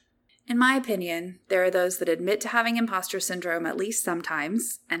In my opinion, there are those that admit to having imposter syndrome at least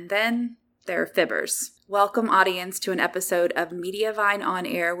sometimes, and then there are fibbers. Welcome, audience, to an episode of Mediavine On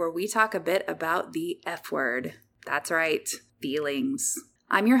Air where we talk a bit about the F word. That's right, feelings.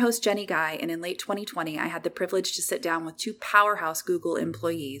 I'm your host, Jenny Guy, and in late 2020, I had the privilege to sit down with two powerhouse Google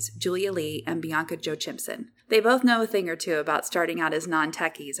employees, Julia Lee and Bianca Jo Chimpson. They both know a thing or two about starting out as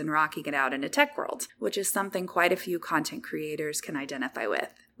non-techies and rocking it out in a tech world, which is something quite a few content creators can identify with.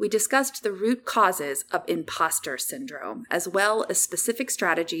 We discussed the root causes of imposter syndrome, as well as specific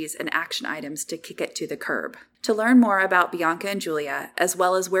strategies and action items to kick it to the curb. To learn more about Bianca and Julia, as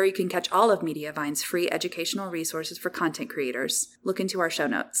well as where you can catch all of Mediavine's free educational resources for content creators, look into our show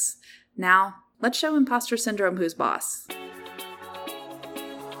notes. Now, let's show imposter syndrome who's boss.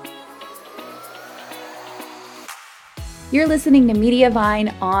 You're listening to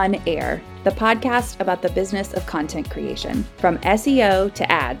Mediavine On Air, the podcast about the business of content creation, from SEO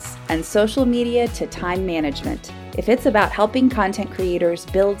to ads and social media to time management. If it's about helping content creators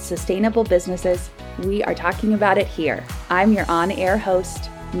build sustainable businesses, we are talking about it here. I'm your on-air host,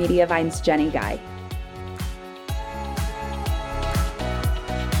 Mediavine's Jenny Guy.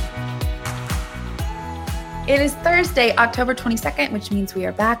 It is Thursday, October 22nd, which means we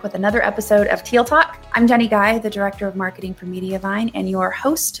are back with another episode of Teal Talk. I'm Jenny Guy, the Director of Marketing for Mediavine, and your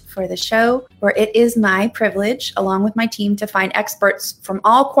host for the show, where it is my privilege, along with my team, to find experts from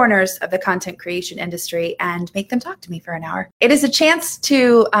all corners of the content creation industry and make them talk to me for an hour. It is a chance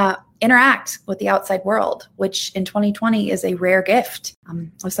to interact with the outside world, which in 2020 is a rare gift.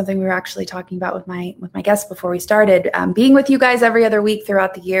 It was something we were actually talking about with my guests before we started. Being with you guys every other week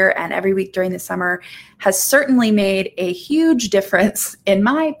throughout the year and every week during the summer has certainly made a huge difference in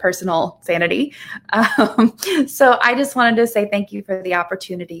my personal sanity. So I just wanted to say thank you for the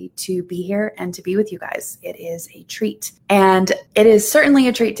opportunity to be here and to be with you guys. It is a treat. And it is certainly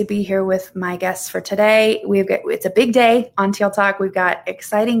a treat to be here with my guests for today. It's a big day on Teal Talk. We've got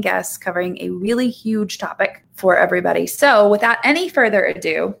exciting guests covering a really huge topic for everybody. So without any further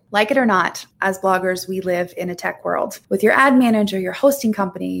ado, like it or not, as bloggers, we live in a tech world. With your ad manager, your hosting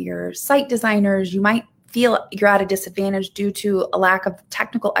company, your site designers, you might feel you're at a disadvantage due to a lack of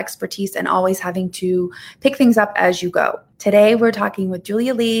technical expertise and always having to pick things up as you go. Today, we're talking with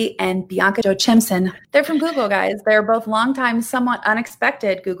Julia Lee and Bianca Jo Chimpson. They're from Google, guys. They're both longtime, somewhat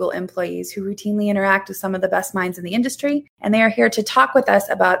unexpected Google employees who routinely interact with some of the best minds in the industry. And they are here to talk with us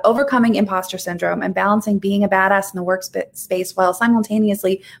about overcoming imposter syndrome and balancing being a badass in the workspace while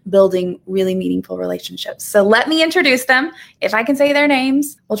simultaneously building really meaningful relationships. So let me introduce them. If I can say their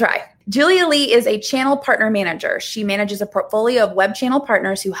names, we'll try. Julia Lee is a channel partner manager. She manages a portfolio of web channel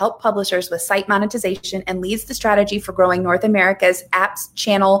partners who help publishers with site monetization and leads the strategy for growing North America's apps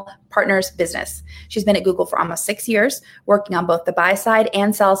channel partners business. She's been at Google for almost 6 years, working on both the buy side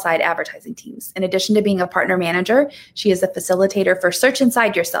and sell side advertising teams. In addition to being a partner manager, she is a facilitator for Search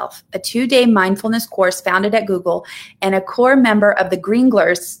Inside Yourself, a 2-day mindfulness course founded at Google and a core member of the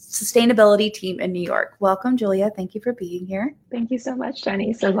Greenglers sustainability team in New York. Welcome, Julia. Thank you for being here. Thank you so much,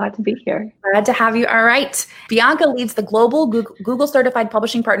 Jenny. So glad to be here. Glad to have you. All right. Bianca leads the global Google Certified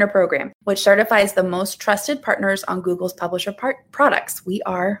Publishing Partner Program, which certifies the most trusted partners on Google's publisher products. We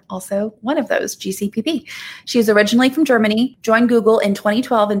are also one of those, GCPP. She is originally from Germany, joined Google in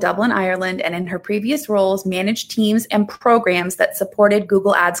 2012 in Dublin, Ireland, and in her previous roles managed teams and programs that supported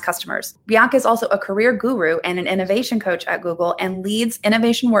Google Ads customers. Bianca is also a career guru and an innovation coach at Google and leads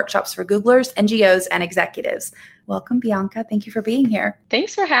innovation workshops for Googlers, NGOs, and executives. Welcome, Bianca. Thank you for being here.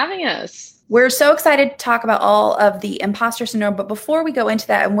 Thanks for having us. We're so excited to talk about all of the imposter syndrome, but before we go into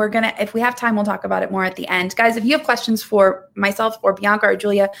that, and if we have time, we'll talk about it more at the end. Guys, if you have questions for myself or Bianca or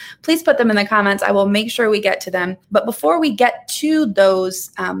Julia, please put them in the comments. I will make sure we get to them. But before we get to those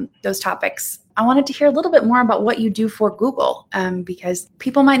topics, I wanted to hear a little bit more about what you do for Google, because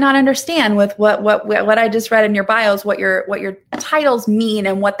people might not understand with what I just read in your bios, what your titles mean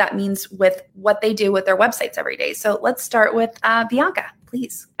and what that means with what they do with their websites every day. So let's start with Bianca,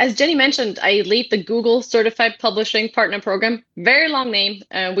 please. As Jenny mentioned, I lead the Google Certified Publishing Partner Program. Very long name.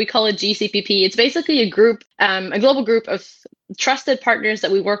 We call it GCPP. It's basically a group, a global group of trusted partners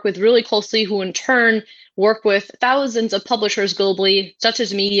that we work with really closely, who in turn work with thousands of publishers globally, such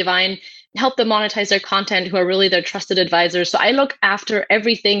as Mediavine, help them monetize their content, who are really their trusted advisors. So I look after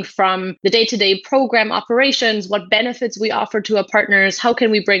everything from the day-to-day program operations, what benefits we offer to our partners, how can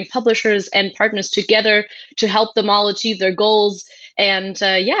we bring publishers and partners together to help them all achieve their goals, and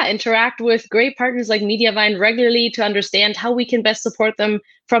interact with great partners like Mediavine regularly to understand how we can best support them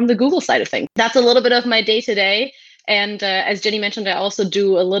from the Google side of things. That's a little bit of my day-to-day. And as Jenny mentioned, I also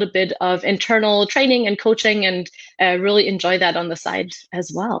do a little bit of internal training and coaching, and really enjoy that on the side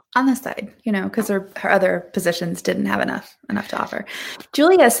as well. On the side, because her other positions didn't have enough to offer.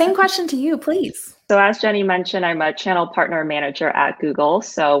 Julia, same question to you, please. So as Jenny mentioned, I'm a channel partner manager at Google.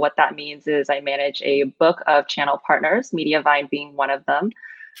 So what that means is I manage a book of channel partners, Mediavine being one of them.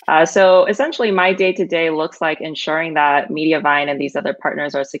 So essentially my day-to-day looks like ensuring that Mediavine and these other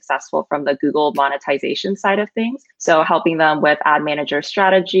partners are successful from the Google monetization side of things. So helping them with ad manager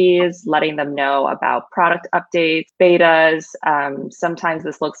strategies, letting them know about product updates, betas. Sometimes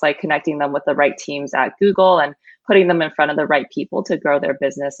this looks like connecting them with the right teams at Google and putting them in front of the right people to grow their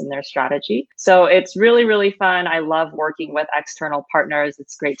business and their strategy. So it's really, really fun. I love working with external partners.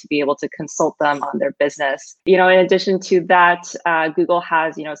 It's great to be able to consult them on their business. In addition to that, Google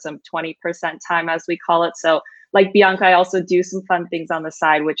has, some 20% time, as we call it. So like Bianca, I also do some fun things on the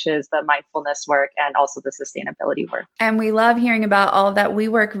side, which is the mindfulness work and also the sustainability work. And we love hearing about all of that. We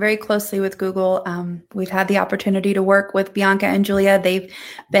work very closely with Google. We've had the opportunity to work with Bianca and Julia. They've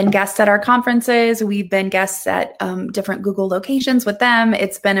been guests at our conferences. We've been guests at different Google locations with them.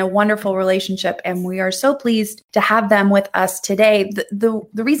 It's been a wonderful relationship, and we are so pleased to have them with us today. The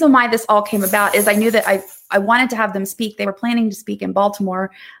reason why this all came about is I knew that I wanted to have them speak. They were planning to speak in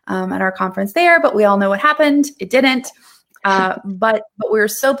Baltimore at our conference there, but we all know what happened. It didn't. But we were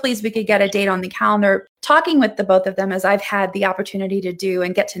so pleased we could get a date on the calendar. Talking with the both of them, as I've had the opportunity to do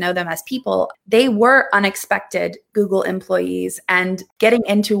and get to know them as people, they were unexpected Google employees, and getting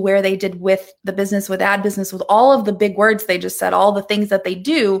into where they did with the business, with ad business, with all of the big words they just said, all the things that they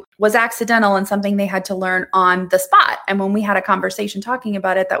do was accidental and something they had to learn on the spot. And when we had a conversation talking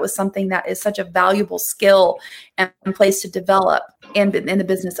about it, that was something that is such a valuable skill and place to develop in the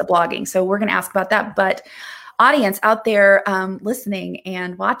business of blogging. So we're going to ask about that. But audience out there listening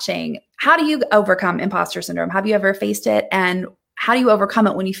and watching, how do you overcome imposter syndrome? Have you ever faced it? And how do you overcome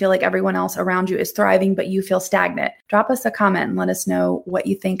it when you feel like everyone else around you is thriving, but you feel stagnant? Drop us a comment and let us know what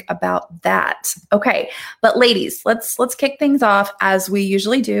you think about that. Okay, but ladies, let's kick things off as we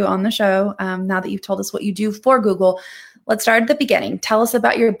usually do on the show. Now that you've told us what you do for Google, let's start at the beginning. Tell us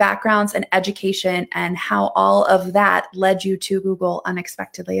about your backgrounds and education and how all of that led you to Google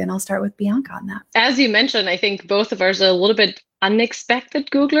unexpectedly. And I'll start with Bianca on that. As you mentioned, I think both of us are a little bit unexpected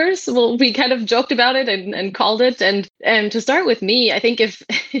Googlers. Well, we kind of joked about it and called it. And to start with me, I think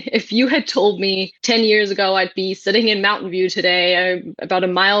if you had told me 10 years ago I'd be sitting in Mountain View today, about a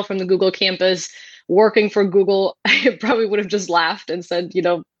mile from the Google campus, working for Google, I probably would have just laughed and said,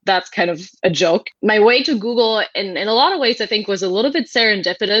 that's kind of a joke. My way to Google, in a lot of ways, I think, was a little bit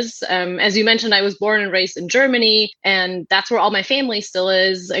serendipitous. As you mentioned, I was born and raised in Germany, and that's where all my family still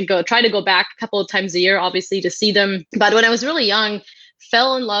is. I try to go back a couple of times a year, obviously, to see them. But when I was really young,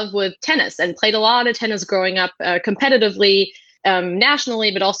 fell in love with tennis and played a lot of tennis growing up competitively,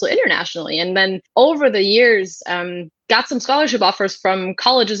 nationally, but also internationally. And then over the years, got some scholarship offers from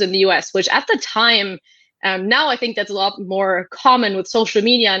colleges in the US, which at the time, now I think that's a lot more common with social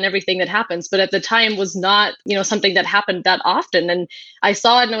media and everything that happens, but at the time was not, something that happened that often. And I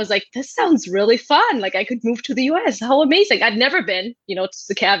saw it and I was like, this sounds really fun. Like I could move to the US. How amazing. I'd never been, it's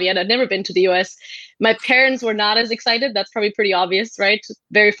the caveat, I'd never been to the US. My parents were not as excited. That's probably pretty obvious, right?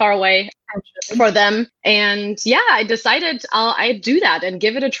 Very far away for them. And yeah, I decided I'd do that and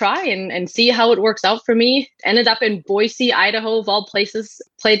give it a try and see how it works out for me. Ended up in Boise, Idaho, of all places,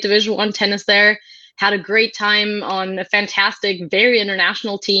 played Division I tennis there. Had a great time on a fantastic, very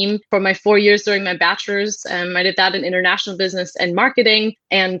international team for my 4 years during my bachelor's. I did that in international business and marketing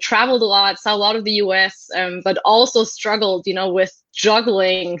and traveled a lot, saw a lot of the US, but also struggled, with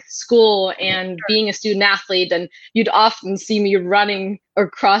juggling school and being a student athlete. And you'd often see me running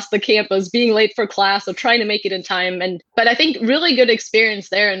across the campus, being late for class or trying to make it in time. But I think really good experience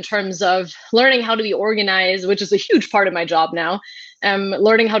there in terms of learning how to be organized, which is a huge part of my job now.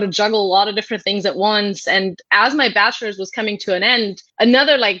 Learning how to juggle a lot of different things at once. And as my bachelor's was coming to an end,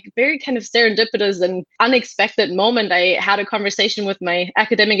 another very kind of serendipitous and unexpected moment, I had a conversation with my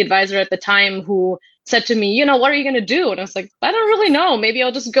academic advisor at the time who said to me, what are you going to do? And I was like, I don't really know. Maybe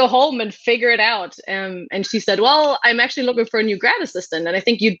I'll just go home and figure it out. And she said, well, I'm actually looking for a new grad assistant and I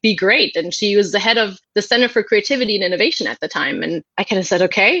think you'd be great. And she was the head of the Center for Creativity and Innovation at the time. And I kind of said,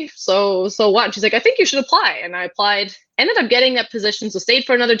 okay, so what? And she's like, I think you should apply. And I applied, ended up getting that position. So stayed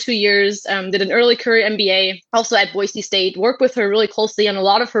for another 2 years, did an early career MBA, also at Boise State, worked with her really closely on a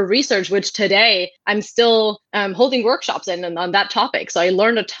lot of her research, which today I'm still holding workshops on that topic. So I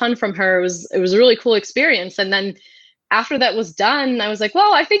learned a ton from her. It was a really cool experience. And then after that was done, I was like,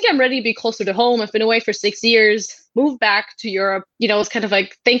 well, I think I'm ready to be closer to home. I've been away for 6 years. moved back to Europe, was kind of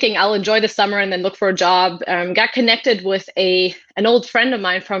like thinking I'll enjoy the summer and then look for a job. Got connected with an old friend of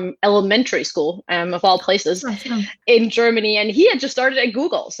mine from elementary school, of all places, Awesome. in Germany. And he had just started at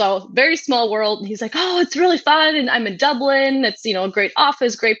Google. So very small world. And he's like, oh, it's really fun. And I'm in Dublin. It's, a great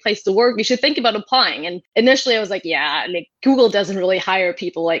office, great place to work. You should think about applying. And initially I was like, yeah, like Google doesn't really hire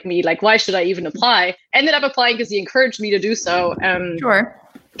people like me. Like, why should I even apply? Ended up applying because he encouraged me to do so. Sure.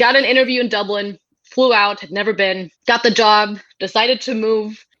 Got an interview in Dublin, flew out, had never been, got the job, decided to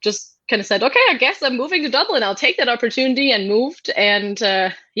move, just kind of said, okay, I guess I'm moving to Dublin. I'll take that opportunity, and moved. And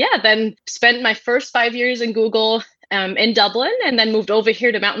then spent my first 5 years in Google in Dublin, and then moved over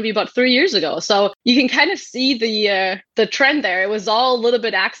here to Mountain View about 3 years ago. So you can kind of see the trend there. It was all a little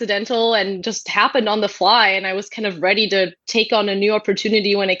bit accidental and just happened on the fly. And I was kind of ready to take on a new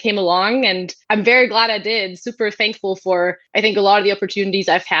opportunity when it came along. And I'm very glad I did. Super thankful for, I think, a lot of the opportunities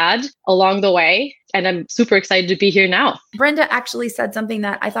I've had along the way. And I'm super excited to be here now. Brenda actually said something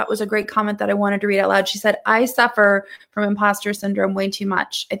that I thought was a great comment that I wanted to read out loud. She said, I suffer from imposter syndrome way too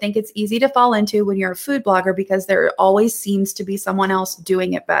much. I think it's easy to fall into when you're a food blogger because there always seems to be someone else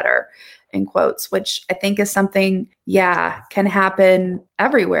doing it better, in quotes, which I think is something, can happen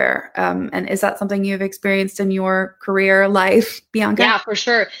everywhere. And is that something you've experienced in your career life, Bianca? Yeah, for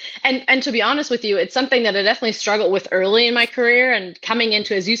sure. And to be honest with you, it's something that I definitely struggled with early in my career, and coming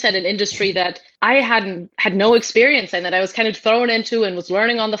into, as you said, an industry that I had no experience in, that I was kind of thrown into and was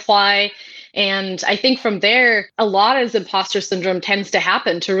learning on the fly. And I think from there, a lot of imposter syndrome tends to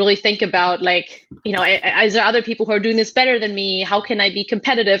happen, to really think about, like, is there other people who are doing this better than me? How can I be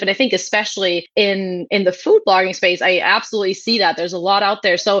competitive? And I think especially in the food blogging space, I absolutely see that there's a lot out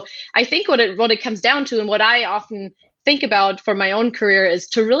there. So I think what it comes down to, and what I often think about for my own career, is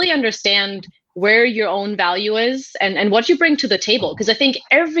to really understand where your own value is and what you bring to the table. Because I think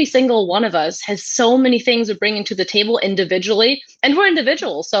every single one of us has so many things we're bringing to the table individually, and we're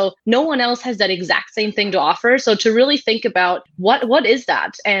individuals. So no one else has that exact same thing to offer. So to really think about what is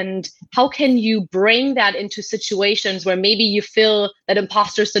that, and how can you bring that into situations where maybe you feel that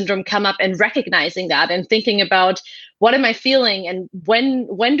imposter syndrome come up, and recognizing that and thinking about, what am I feeling, and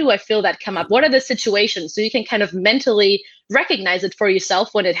when do I feel that come up? What are the situations? So you can kind of mentally recognize it for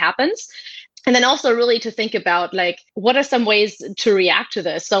yourself when it happens. And then also really to think about, like, what are some ways to react to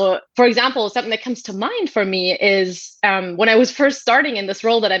this? So, for example, something that comes to mind for me is when I was first starting in this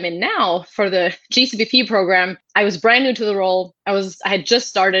role that I'm in now for the GCPP program, I was brand new to the role. I had just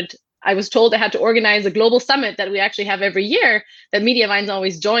started. I was told I had to organize a global summit that we actually have every year that Mediavines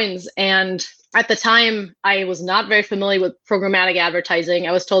always joins. And at the time, I was not very familiar with programmatic advertising.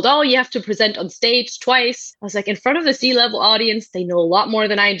 I was told, oh, you have to present on stage twice. I was like, in front of the C-level audience, they know a lot more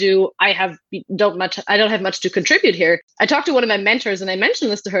than I do. I don't have much to contribute here. I talked to one of my mentors, and I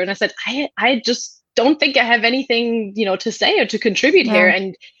mentioned this to her, and I said, I just don't think I have anything, to say or to contribute here.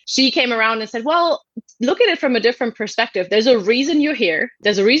 And she came around and said, well, look at it from a different perspective. There's a reason you're here.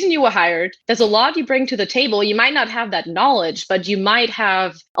 There's a reason you were hired. There's a lot you bring to the table. You might not have that knowledge, but you might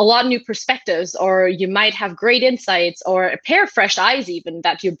have a lot of new perspectives, or you might have great insights, or a pair of fresh eyes even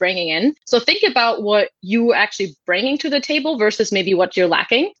that you're bringing in. So think about what you actually bringing to the table versus maybe what you're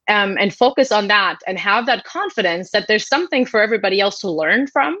lacking, and focus on that, and have that confidence that there's something for everybody else to learn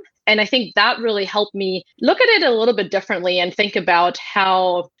from. And I think that really helped me look at it a little bit differently, and think about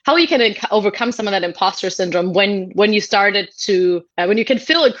how you can overcome some of that imposter syndrome when you started to, when you can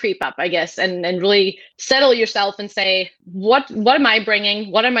feel it creep up, I guess, and really settle yourself and say, what am I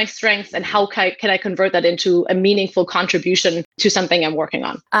bringing? What are my strengths? And how can I convert that into a meaningful contribution to something I'm working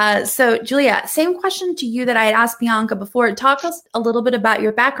on? So Julia, same question to you that I had asked Bianca before. Talk us a little bit about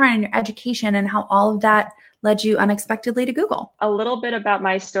your background and your education, and how all of that led you unexpectedly to Google. A little bit about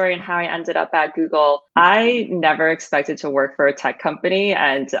my story and how I ended up at Google. I never expected to work for a tech company,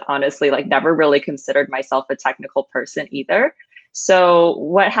 and honestly, never really considered myself a technical person either. So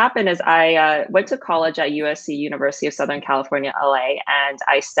what happened is I went to college at USC, University of Southern California, LA, and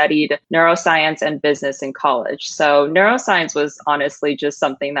I studied neuroscience and business in college. So neuroscience was honestly just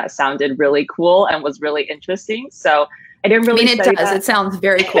something that sounded really cool and was really interesting. So I didn't really study that. It sounds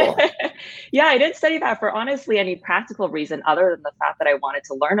very cool. Yeah, I didn't study that for honestly any practical reason other than the fact that I wanted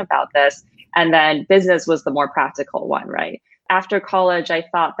to learn about this. And then business was the more practical one, right? After college, I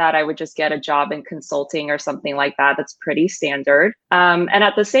thought that I would just get a job in consulting or something like that. That's pretty standard. And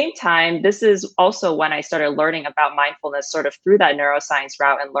at the same time, this is also when I started learning about mindfulness sort of through that neuroscience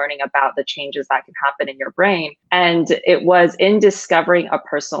route, and learning about the changes that can happen in your brain. And it was in discovering a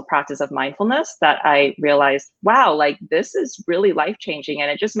personal practice of mindfulness that I realized, wow, this is really life-changing. And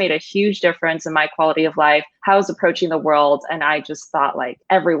it just made a huge difference in my quality of life, how I was approaching the world. And I just thought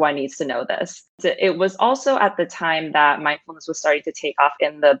everyone needs to know this. it was also at the time that mindfulness was starting to take off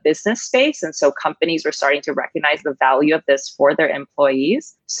in the business space. And so companies were starting to recognize the value of this for their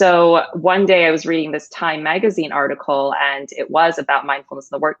employees. So one day I was reading this Time magazine article, and it was about mindfulness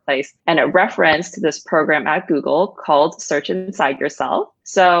in the workplace. And it referenced this program at Google called Search Inside Yourself.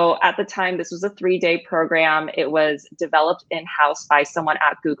 So at the time, this was a 3-day program. It was developed in-house by someone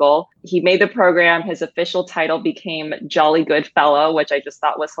at Google. He made the program. His official title became Jolly Good Fellow, which I just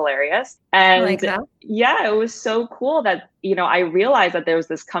thought was hilarious. And like that. Yeah, it was so cool that, I realized that there was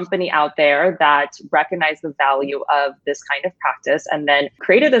this company out there that recognized the value of this kind of practice and then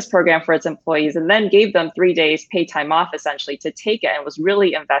created this program for its employees and then gave them 3 days paid time off essentially to take it and was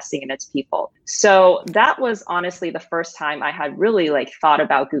really investing in its people. So that was honestly the first time I had really thought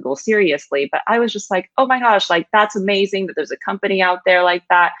about Google seriously, but I was just like, oh my gosh, that's amazing that there's a company out there like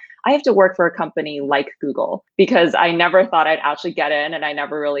that. I have to work for a company like Google, because I never thought I'd actually get in, and I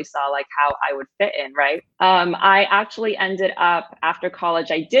never really saw how I would fit in, right? I actually ended up, after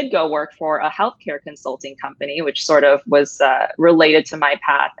college, I did go work for a healthcare consulting company, which sort of was related to my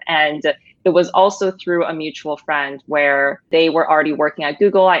path. And it was also through a mutual friend where they were already working at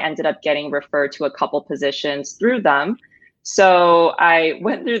Google. I ended up getting referred to a couple positions through them. So I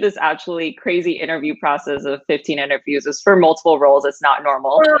went through this actually crazy interview process of 15 interviews. It's for multiple roles. It's not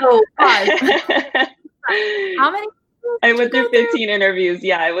normal. Oh, God. How many? I went through 15 interviews.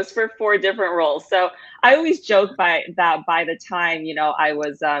 Yeah, it was for 4 different roles. So I always joke by the time, I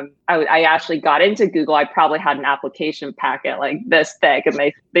was, I actually got into Google, I probably had an application packet like this thick,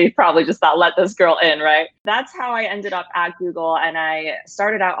 and they probably just thought, let this girl in, right? That's how I ended up at Google. And I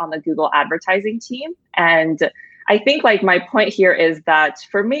started out on the Google advertising team. And I think my point here is that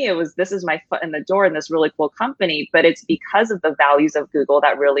for me, this is my foot in the door in this really cool company, but it's because of the values of Google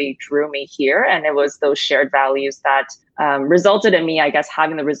that really drew me here. And it was those shared values that resulted in me, I guess,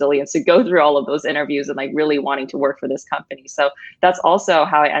 having the resilience to go through all of those interviews and really wanting to work for this company. So that's also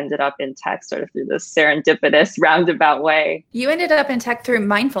how I ended up in tech, sort of through this serendipitous roundabout way. You ended up in tech through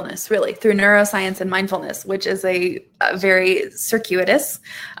mindfulness, really, through neuroscience and mindfulness, which is a very circuitous,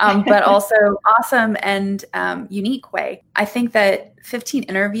 but also awesome and unique way. I think that 15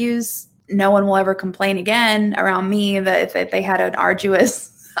 interviews, no one will ever complain again around me that if they had an arduous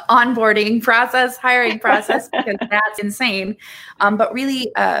onboarding process, hiring process, because that's insane. But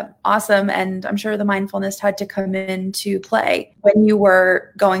really awesome. And I'm sure the mindfulness had to come into play when you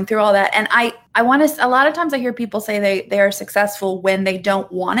were going through all that. And I want to, a lot of times I hear people say they are successful when they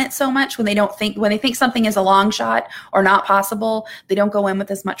don't want it so much, when they think something is a long shot or not possible, they don't go in with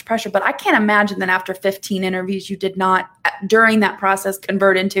as much pressure. But I can't imagine that after 15 interviews, you did not, during that process,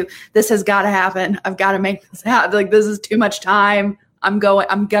 convert into, this has got to happen. I've got to make this happen. This is too much time. I'm going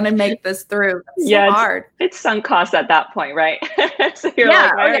to make this through. It's so hard. It's sunk cost at that point, right? So you're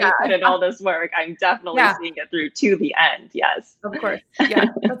I already put in all this work. I'm definitely seeing it through to the end. Yes. Of course. Yeah.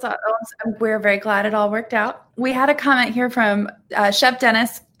 That's awesome. We're very glad it all worked out. We had a comment here from Chef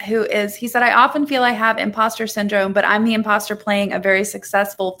Dennis, he said, I often feel I have imposter syndrome, but I'm the imposter playing a very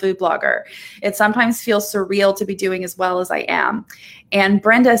successful food blogger. It sometimes feels surreal to be doing as well as I am. And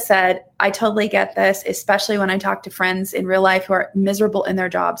Brenda said, I totally get this, especially when I talk to friends in real life who are miserable in their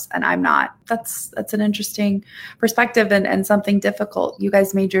jobs and I'm not. That's an interesting perspective and something difficult. You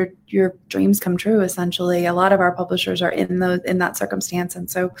guys made your dreams come true, essentially. A lot of our publishers are in that circumstance. And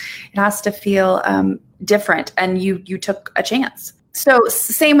so it has to feel different. And you took a chance. So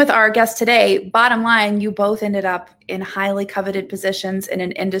same with our guest today. Bottom line, you both ended up in highly coveted positions in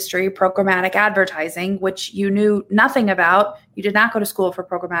an industry, programmatic advertising, which you knew nothing about. You did not go to school for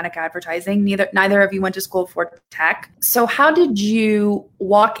programmatic advertising. Neither of you went to school for tech. So how did you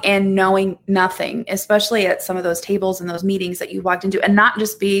walk in knowing nothing, especially at some of those tables and those meetings that you walked into, and not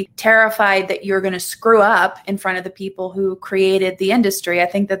just be terrified that you're going to screw up in front of the people who created the industry? I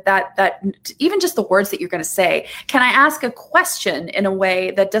think that even just the words that you're going to say, can I ask a question in a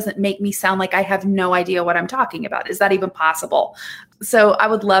way that doesn't make me sound like I have no idea what I'm talking about? Is that even possible? So I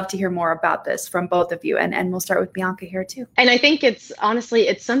would love to hear more about this from both of you. And we'll start with Bianca here too. And I think it's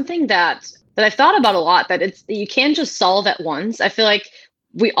something that I've thought about a lot, that you can't just solve at once. I feel like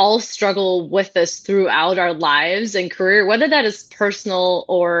we all struggle with this throughout our lives and career, whether that is personal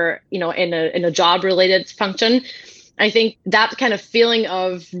or, in a job related function. I think that kind of feeling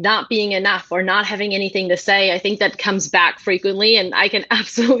of not being enough or not having anything to say, I think that comes back frequently, and I can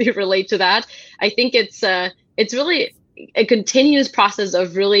absolutely relate to that. I think it's really a continuous process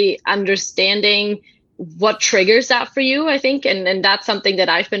of really understanding what triggers that for you, I think. And that's something that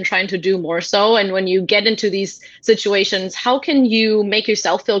I've been trying to do more so. And when you get into these situations, how can you make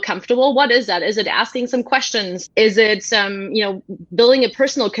yourself feel comfortable? What is that? Is it asking some questions? Is it, building a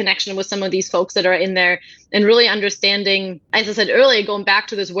personal connection with some of these folks that are in there and really understanding, as I said earlier, going back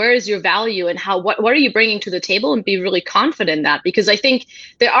to this, where is your value and what are you bringing to the table, and be really confident in that? Because I think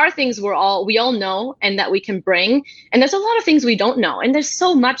there are things we all know and that we can bring. And there's a lot of things we don't know. And there's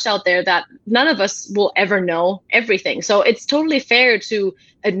so much out there that none of us will ever know everything. So it's totally fair to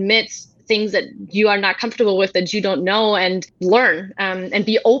admit things that you are not comfortable with, that you don't know, and learn and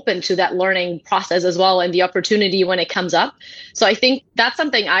be open to that learning process as well, and the opportunity when it comes up. So I think that's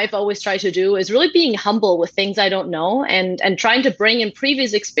something I've always tried to do, is really being humble with things I don't know, and trying to bring in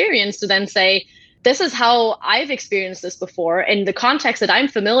previous experience to then say, this is how I've experienced this before, in the context that I'm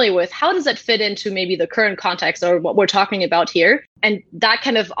familiar with. How does that fit into maybe the current context or what we're talking about here? And that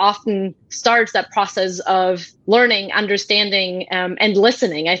kind of often starts that process of learning, understanding, and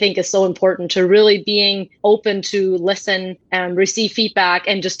listening. I think is so important, to really being open to listen and receive feedback,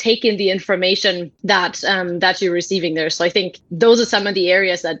 and just take in the information that you're receiving there. So I think those are some of the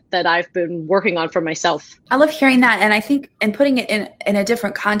areas that I've been working on for myself. I love hearing that. And I think, and putting it in a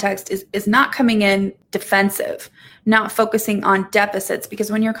different context is not coming in defensive, not focusing on deficits,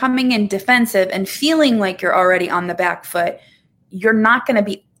 because when you're coming in defensive and feeling like you're already on the back foot, you're not going to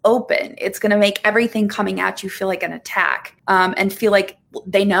be open. It's going to make everything coming at you feel like an attack, and feel like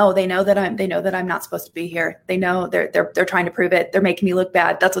they know that I'm not supposed to be here. They know they're trying to prove it. They're making me look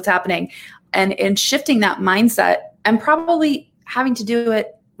bad. That's what's happening. And in shifting that mindset, and probably having to do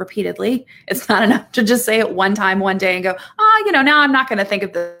it repeatedly, it's not enough to just say it one time, one day, and go, now I'm not going to think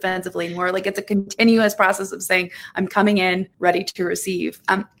of this defensively anymore. Like, it's a continuous process of saying, I'm coming in ready to receive.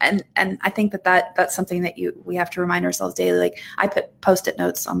 And I think that's something that we have to remind ourselves daily. Like, I put Post-it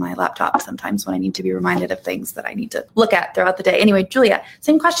notes on my laptop sometimes when I need to be reminded of things that I need to look at throughout the day. Anyway, Julia,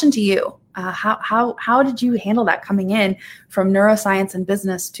 same question to you. How did you handle that, coming in from neuroscience and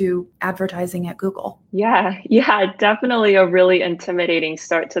business to advertising at Google? Yeah, definitely a really intimidating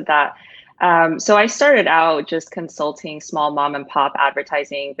start to that. So I started out just consulting small mom and pop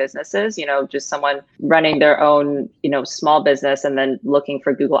advertising businesses, just someone running their own, small business, and then looking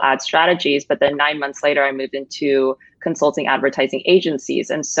for Google ad strategies. But then 9 months later, I moved into consulting advertising agencies.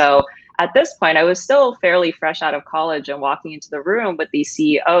 And so at this point, I was still fairly fresh out of college and walking into the room with these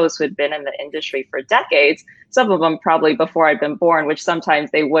CEOs who had been in the industry for decades, some of them probably before I'd been born, which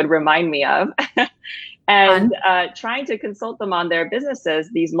sometimes they would remind me of. And trying to consult them on their businesses,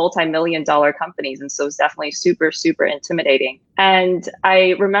 these multi-million-dollar companies. And so it's definitely super, super intimidating. And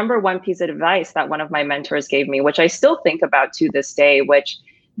I remember one piece of advice that one of my mentors gave me, which I still think about to this day, which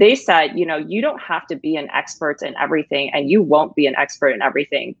they said, you don't have to be an expert in everything, and you won't be an expert in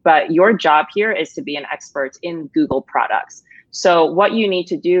everything, but your job here is to be an expert in Google products. So what you need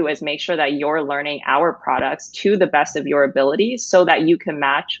to do is make sure that you're learning our products to the best of your abilities, so that you can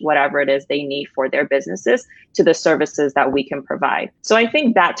match whatever it is they need for their businesses to the services that we can provide. So I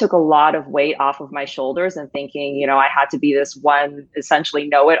think that took a lot of weight off of my shoulders, and thinking, I had to be this one essentially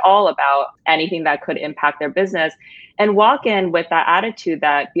know-it-all about anything that could impact their business, and walk in with that attitude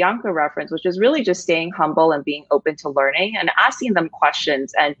that Bianca referenced, which is really just staying humble and being open to learning and asking them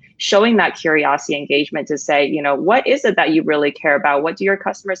questions and showing that curiosity engagement to say, what is it that you really care about? What do your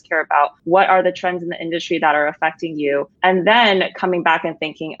customers care about? What are the trends in the industry that are affecting you? And then coming back and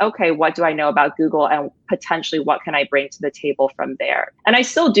thinking, okay, what do I know about Google, and potentially what can I bring to the table from there? And I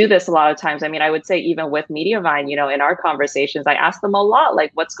still do this a lot of times. I mean, I would say even with Mediavine, in our conversations, I ask them a lot,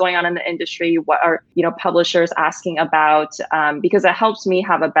 like, what's going on in the industry? What are, publishers asking about? Because it helps me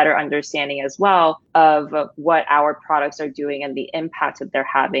have a better understanding as well of what our products are doing and the impact that they're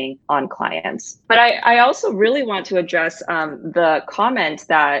having on clients. But I also really want to address the comment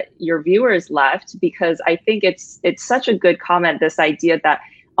that your viewers left, because I think it's such a good comment, this idea that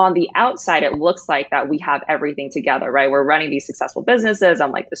on the outside, it looks like that we have everything together, right? We're running these successful businesses.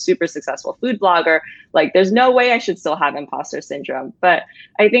 I'm like the super successful food blogger. Like, there's no way I should still have imposter syndrome. But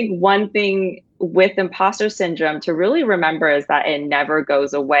I think one thing with imposter syndrome to really remember is that it never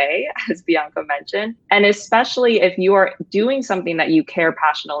goes away, as Bianca mentioned. And especially if you are doing something that you care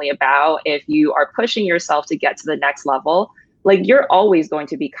passionately about, if you are pushing yourself to get to the next level, like, you're always going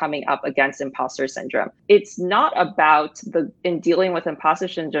to be coming up against imposter syndrome. It's not about in dealing with imposter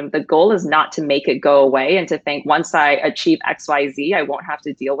syndrome, the goal is not to make it go away and to think, once I achieve XYZ, I won't have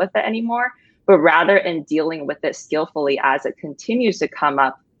to deal with it anymore, but rather in dealing with it skillfully as it continues to come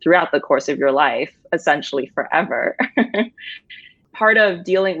up throughout the course of your life, essentially forever. part of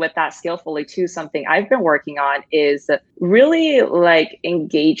dealing with that skillfully too, something I've been working on is really like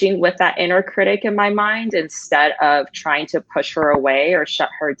engaging with that inner critic in my mind instead of trying to push her away or shut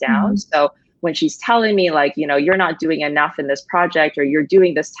her down. So when she's telling me like, you're not doing enough in this project, or you're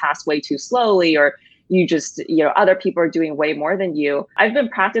doing this task way too slowly, or you just, other people are doing way more than you. I've been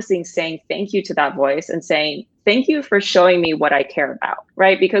practicing saying thank you to that voice and saying, thank you for showing me what I care about,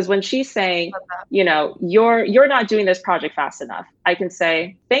 right? Because when she's saying, you're not doing this project fast enough, I can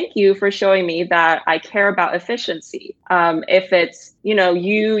say, thank you for showing me that I care about efficiency. If it's,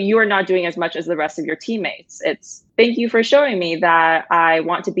 you are not doing as much as the rest of your teammates, it's thank you for showing me that I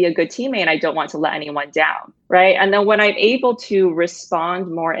want to be a good teammate and I don't want to let anyone down, right? And then when I'm able to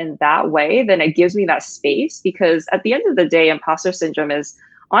respond more in that way, then it gives me that space, because at the end of the day, imposter syndrome is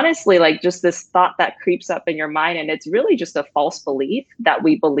honestly like just this thought that creeps up in your mind, and it's really just a false belief that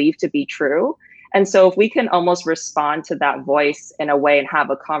we believe to be true. And so if we can almost respond to that voice in a way and have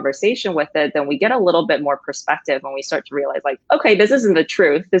a conversation with it, then we get a little bit more perspective and we start to realize like, okay, this isn't the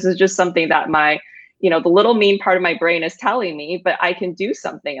truth. This is just something that my, the little mean part of my brain is telling me, but I can do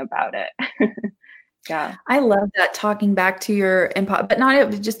something about it. Yeah. I love that, talking back to your but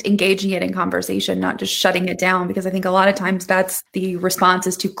not just engaging it in conversation, not just shutting it down, because I think a lot of times that's the response,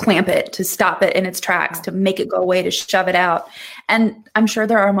 is to clamp it, to stop it in its tracks, to make it go away, to shove it out. And I'm sure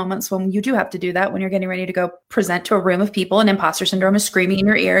there are moments when you do have to do that, when you're getting ready to go present to a room of people and imposter syndrome is screaming in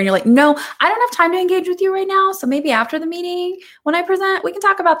your ear and you're like, no, I don't have time to engage with you right now. So maybe after the meeting, when I present, we can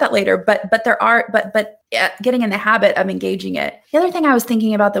talk about that later. But getting in the habit of engaging it. The other thing I was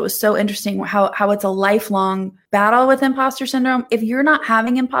thinking about that was so interesting, how it's a lifelong battle with imposter syndrome. If you're not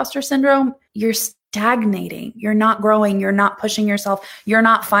having imposter syndrome, you're stagnating. You're not growing. You're not pushing yourself. You're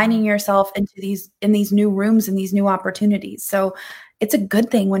not finding yourself in these new rooms and these new opportunities. So it's a good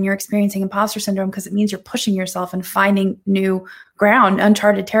thing when you're experiencing imposter syndrome, because it means you're pushing yourself and finding new ground,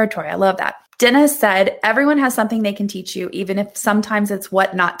 uncharted territory. I love that. Dennis said, everyone has something they can teach you, even if sometimes it's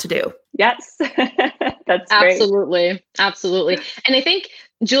what not to do. Yes, that's great. Absolutely. And I think,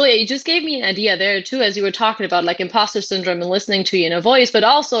 Julia, you just gave me an idea there too, as you were talking about like imposter syndrome and listening to your inner voice, but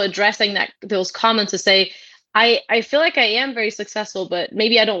also addressing those comments to say, I feel like I am very successful, but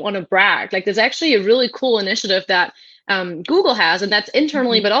maybe I don't want to brag. Like there's actually a really cool initiative that Google has, and that's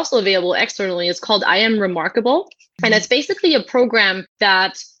internally, but also available externally. It's called I Am Remarkable. And it's basically a program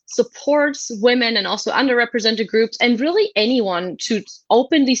that supports women and also underrepresented groups and really anyone to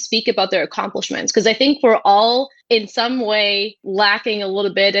openly speak about their accomplishments. Because I think we're all in some way lacking a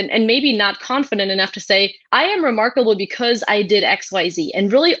little bit and maybe not confident enough to say, I am remarkable because I did X, Y, Z,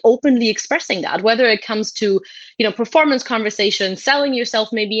 and really openly expressing that, whether it comes to, performance conversations, selling yourself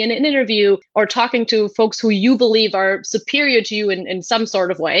maybe in an interview, or talking to folks who you believe are superior to you in some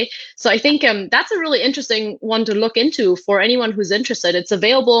sort of way. So I think that's a really interesting one to look into for anyone who's interested. It's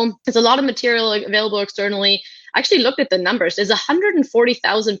available. There's a lot of material available externally. I actually looked at the numbers. There's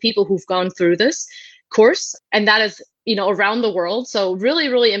 140,000 people who've gone through this course, and that is around the world. So really,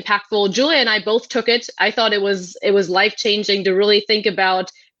 really impactful. Julia and I both took it. I thought it was life-changing to really think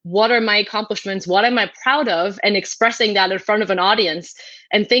about, what are my accomplishments, what am I proud of, and expressing that in front of an audience,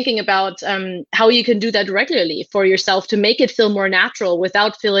 and thinking about how you can do that regularly for yourself to make it feel more natural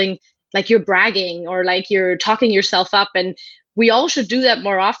without feeling like you're bragging or like you're talking yourself up. And we all should do that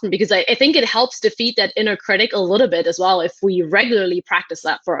more often, because I think it helps defeat that inner critic a little bit as well if we regularly practice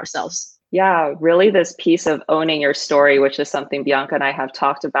that for ourselves. Yeah, really this piece of owning your story, which is something Bianca and I have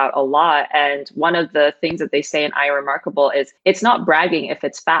talked about a lot. And one of the things that they say in I Am Remarkable is it's not bragging if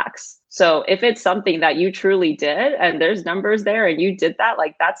it's facts. So if it's something that you truly did and there's numbers there and you did that,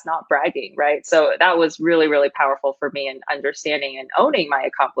 like that's not bragging, right? So that was really, really powerful for me in understanding and owning my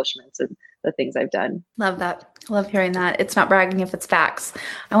accomplishments and the things I've done. Love that. Love hearing that. It's not bragging if it's facts.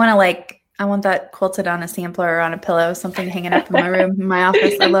 I want that quilted on a sampler or on a pillow, something hanging up in my room, in my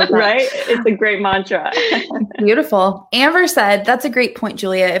office. I love that. Right? It's a great mantra. Beautiful. Amber said, that's a great point,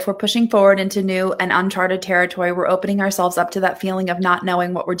 Julia. If we're pushing forward into new and uncharted territory, we're opening ourselves up to that feeling of not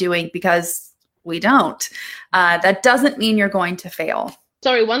knowing what we're doing, because we don't. That doesn't mean you're going to fail.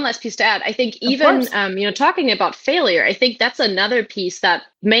 Sorry, one last piece to add. I think even, talking about failure, I think that's another piece that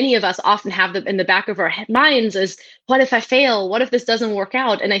many of us often have in the back of our minds is, what if I fail? What if this doesn't work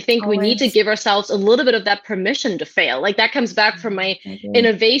out? And I think we need to give ourselves a little bit of that permission to fail. Like that comes back from my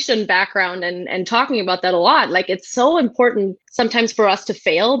innovation background and talking about that a lot. Like it's so important sometimes for us to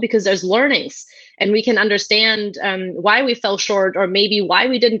fail, because there's learnings and we can understand why we fell short, or maybe why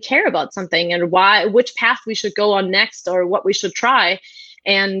we didn't care about something, and which path we should go on next, or what we should try.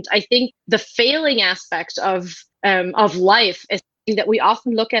 And I think the failing aspect of life is that we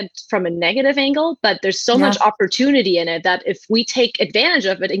often look at from a negative angle, but there's so much opportunity in it that if we take advantage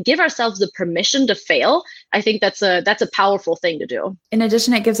of it and give ourselves the permission to fail, I think that's a powerful thing to do. In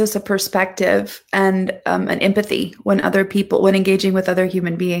addition, it gives us a perspective and an empathy when engaging with other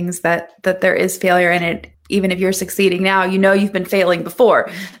human beings, that there is failure in it. Even if you're succeeding now, you've been failing before.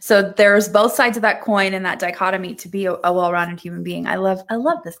 So there's both sides of that coin and that dichotomy to be a well-rounded human being. I love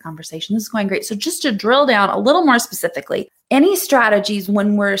this conversation. This is going great. So just to drill down a little more specifically, any strategies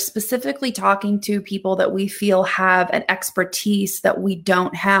when we're specifically talking to people that we feel have an expertise that we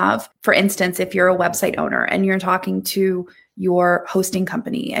don't have? For instance, if you're a website owner and you're talking to your hosting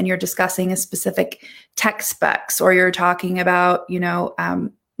company and you're discussing a specific tech specs, or you're talking about,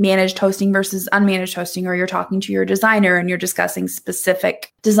 managed hosting versus unmanaged hosting, or you're talking to your designer and you're discussing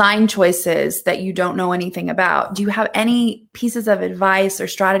specific design choices that you don't know anything about. Do you have any pieces of advice or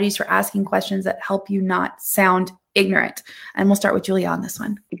strategies for asking questions that help you not sound ignorant? And we'll start with Julia on this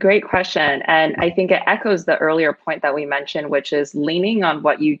one. Great question. And I think it echoes the earlier point that we mentioned, which is leaning on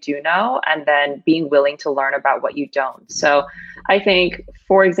what you do know and then being willing to learn about what you don't. So I think,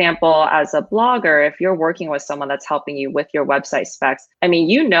 for example, as a blogger, if you're working with someone that's helping you with your website specs,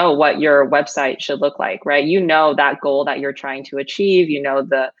 you know what your website should look like, right? You know that goal that you're trying to achieve,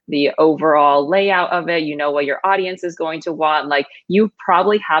 the overall layout of it, what your audience is going to want. Like, you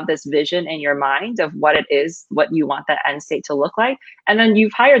probably have this vision in your mind of what it is, what you want that end state to look like. And then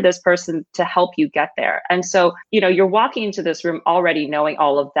you've hired this person to help you get there. And so, you're walking into this room already knowing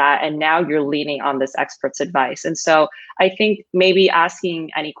all of that. And now you're leaning on this expert's advice. And so I think maybe asking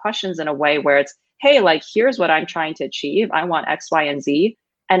any questions in a way where it's, hey, like, here's what I'm trying to achieve. I want X, Y, and Z.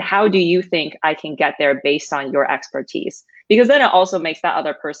 And how do you think I can get there based on your expertise? Because then it also makes that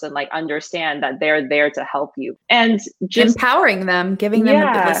other person understand that they're there to help you, and just empowering them, giving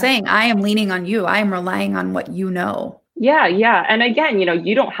them saying, I am leaning on you. I am relying on what you know. Yeah. And again,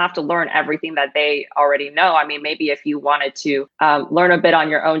 you don't have to learn everything that they already know. Maybe if you wanted to learn a bit on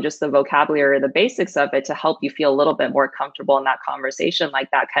your own, just the vocabulary or the basics of it to help you feel a little bit more comfortable in that conversation,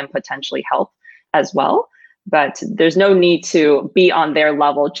 like that can potentially help as well. But there's no need to be on their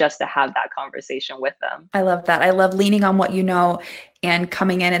level just to have that conversation with them. I love that. I love leaning on what you know and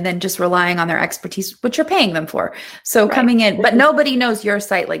coming in and then just relying on their expertise, which you're paying them for. So coming in, but nobody knows your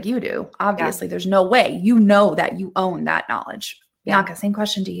site like you do. Obviously, there's no way that you own that knowledge. Bianca, same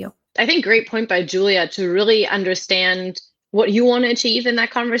question to you. I think great point by Julia to really understand what you want to achieve in that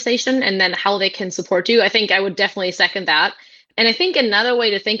conversation and then how they can support you. I think I would definitely second that. And I think another way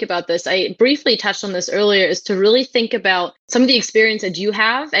to think about this, I briefly touched on this earlier, is to really think about some of the experience that you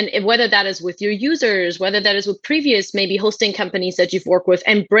have, and whether that is with your users, whether that is with previous maybe hosting companies that you've worked with,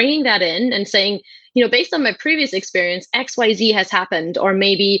 and bringing that in and saying, based on my previous experience, XYZ has happened, or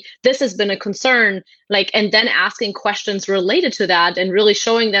maybe this has been a concern, and then asking questions related to that and really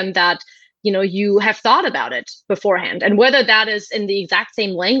showing them that you have thought about it beforehand. And whether that is in the exact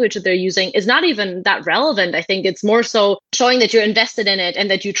same language that they're using is not even that relevant. I think it's more so showing that you're invested in it and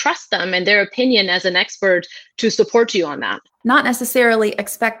that you trust them and their opinion as an expert to support you on that. Not necessarily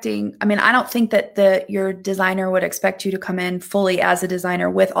expecting, I don't think that your designer would expect you to come in fully as a designer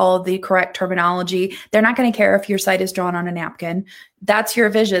with all of the correct terminology. They're not going to care if your site is drawn on a napkin. That's your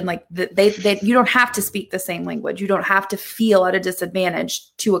vision. You don't have to speak the same language. You don't have to feel at a disadvantage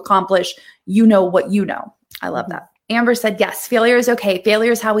to accomplish, what you know. I love that. Amber said, yes, failure is okay.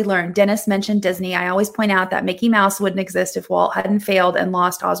 Failure is how we learn. Dennis mentioned Disney. I always point out that Mickey Mouse wouldn't exist if Walt hadn't failed and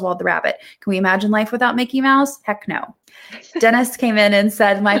lost Oswald the rabbit. Can we imagine life without Mickey Mouse? Heck no. Dennis came in and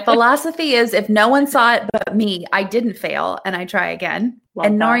said, my philosophy is if no one saw it but me, I didn't fail and I try again.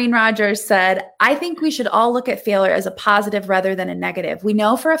 And Noreen Rogers said, I think we should all look at failure as a positive rather than a negative. We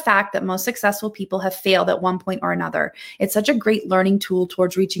know for a fact that most successful people have failed at one point or another. It's such a great learning tool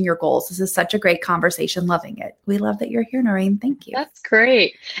towards reaching your goals. This is such a great conversation. Loving it. We love that you're here, Noreen. Thank you. That's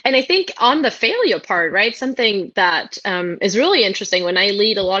great. And I think on the failure part, right, something that is really interesting when I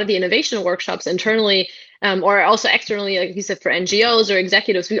lead a lot of the innovation workshops internally, or also externally, like you said, for NGOs or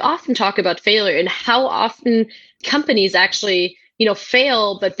executives, we often talk about failure and how often companies actually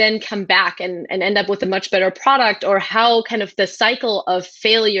fail, but then come back and end up with a much better product, or how kind of the cycle of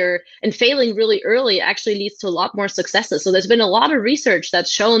failure and failing really early actually leads to a lot more successes. So there's been a lot of research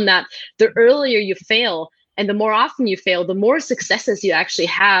that's shown that the earlier you fail and the more often you fail, the more successes you actually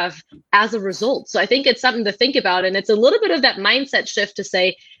have as a result. So I think it's something to think about. And it's a little bit of that mindset shift to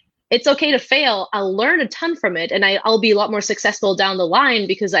say, it's okay to fail. I'll learn a ton from it. And I'll be a lot more successful down the line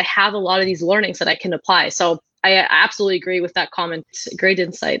because I have a lot of these learnings that I can apply. So I absolutely agree with that comment. Great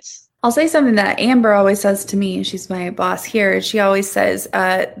insights. I'll say something that Amber always says to me. She's my boss here. She always says,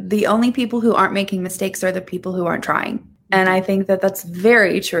 the only people who aren't making mistakes are the people who aren't trying. And I think that that's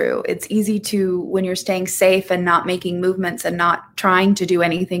very true. It's easy to, when you're staying safe and not making movements and not trying to do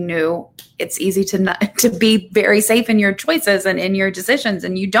anything new, it's easy to be very safe in your choices and in your decisions,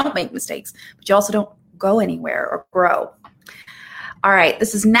 and you don't make mistakes, but you also don't go anywhere or grow. All right,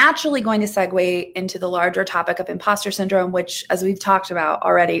 this is naturally going to segue into the larger topic of imposter syndrome, which, as we've talked about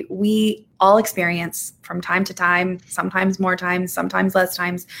already, we all experience from time to time, sometimes more times, sometimes less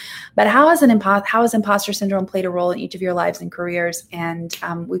times. But how has imposter syndrome played a role in each of your lives and careers? And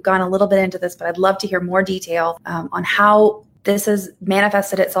we've gone a little bit into this, but I'd love to hear more detail on how this has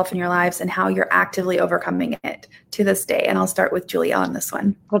manifested itself in your lives and how you're actively overcoming it to this day. And I'll start with Julia on this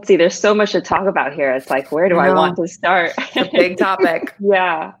one. Let's see, there's so much to talk about here. It's like, where do I want to start? It's a big topic.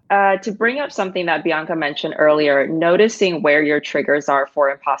 Yeah. To bring up something that Bianca mentioned earlier, noticing where your triggers are for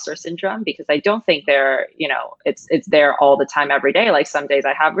imposter syndrome, because I don't think they're, it's there all the time, every day. Like some days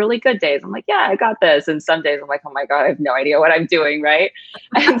I have really good days. I'm like, yeah, I got this. And some days I'm like, oh my God, I have no idea what I'm doing. Right.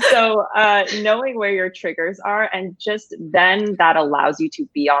 And so knowing where your triggers are, and just then that allows you to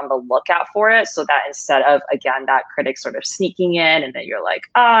be on the lookout for it. So that instead of, again, that critic sort of sneaking in and then you're like,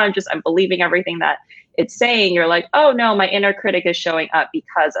 I'm believing everything that it's saying, you're like, oh no, my inner critic is showing up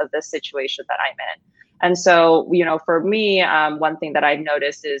because of the situation that I'm in. And so, for me, one thing that I've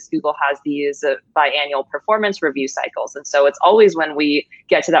noticed is Google has these biannual performance review cycles. And so it's always when we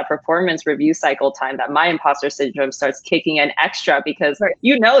get to that performance review cycle time that my imposter syndrome starts kicking in extra, because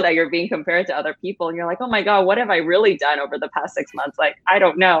you know that you're being compared to other people and you're like, oh my God, what have I really done over the past 6 months? Like, I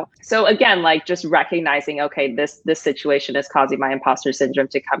don't know. So again, like just recognizing, okay, this situation is causing my imposter syndrome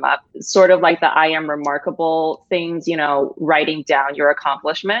to come up. Sort of like the I am remarkable things, writing down your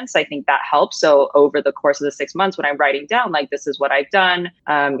accomplishments. I think that helps. So over the course of the 6 months, when I'm writing down, like, this is what I've done,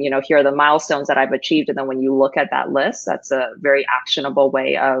 here are the milestones that I've achieved. And then when you look at that list, that's a very actionable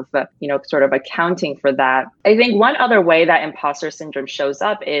way of, sort of accounting for that. I think one other way that imposter syndrome shows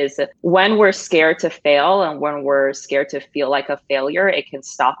up is when we're scared to fail and when we're scared to feel like a failure, it can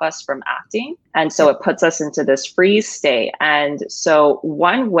stop us from acting. And so it puts us into this freeze state. And so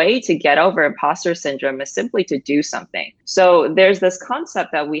one way to get over imposter syndrome is simply to do something. So there's this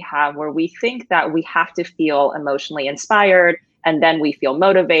concept that we have where we think that we have to feel emotionally inspired, and then we feel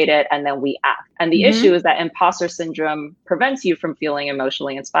motivated, and then we act. And the issue is that imposter syndrome prevents you from feeling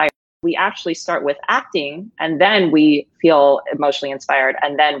emotionally inspired. We actually start with acting, and then we feel emotionally inspired,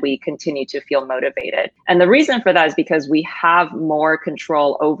 and then we continue to feel motivated. And the reason for that is because we have more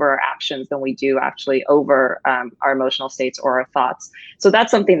control over our actions than we do actually over our emotional states or our thoughts. So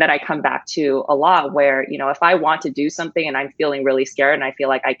that's something that I come back to a lot, where, if I want to do something and I'm feeling really scared and I feel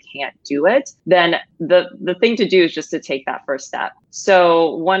like I can't do it, then the thing to do is just to take that first step.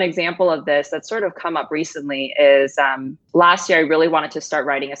 So one example of this that's sort of come up recently is last year, I really wanted to start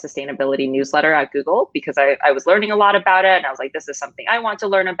writing a sustainability newsletter at Google, because I was learning a lot about it. And I was like, this is something I want to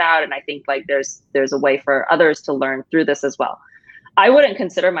learn about. And I think like there's a way for others to learn through this as well. I wouldn't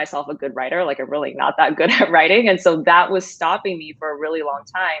consider myself a good writer. Like, I'm really not that good at writing. And so that was stopping me for a really long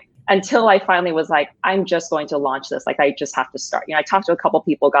time, until I finally was like, I'm just going to launch this. Like, I just have to start. I talked to a couple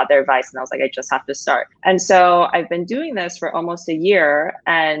people, got their advice, and I was like, I just have to start. And so I've been doing this for almost a year.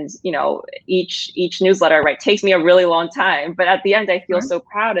 And, each newsletter, takes me a really long time. But at the end, I feel so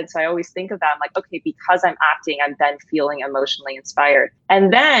proud. And so I always think of that. I'm like, okay, because I'm acting, I'm then feeling emotionally inspired.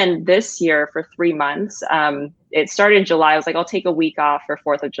 And then this year for 3 months, it started in July. I was like, I'll take a week off for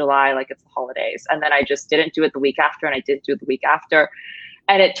 4th of July, like it's the holidays. And then I just didn't do it the week after, and I didn't do it the week after.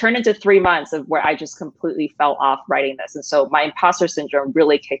 And it turned into 3 months of where I just completely fell off writing this. And so my imposter syndrome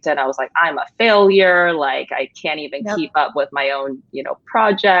really kicked in. I was like, I'm a failure. Like, I can't even keep up with my own,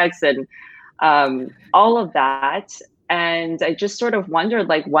 projects and all of that. And I just sort of wondered,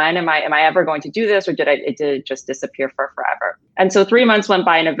 like, when am I ever going to do this? Or did it just disappear for forever? And so 3 months went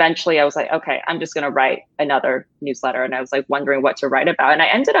by, and eventually I was like, okay, I'm just going to write another newsletter. And I was like wondering what to write about. And I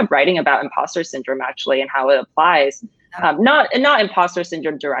ended up writing about imposter syndrome, actually, and how it applies. Not imposter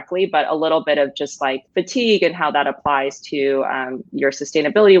syndrome directly, but a little bit of just like fatigue and how that applies to your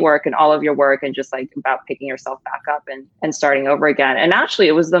sustainability work and all of your work, and just like about picking yourself back up and starting over again. And actually,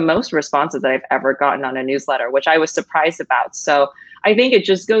 it was the most responses that I've ever gotten on a newsletter, which I was surprised about. So I think it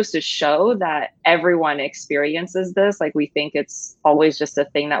just goes to show that everyone experiences this. Like, we think it's always just a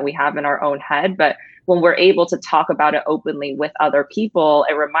thing that we have in our own head, but when we're able to talk about it openly with other people,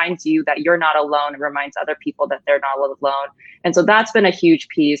 it reminds you that you're not alone. It reminds other people that they're not alone. And so that's been a huge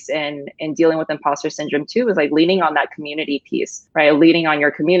piece in dealing with imposter syndrome too, is like leaning on that community piece, right? Leaning on your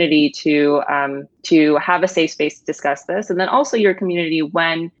community to have a safe space to discuss this. And then also your community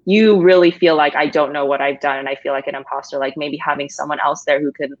when you really feel like, I don't know what I've done and I feel like an imposter, like maybe having someone else there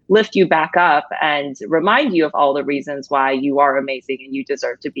who can lift you back up and remind you of all the reasons why you are amazing and you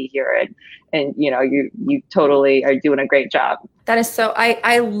deserve to be here. And you totally are doing a great job. That is so,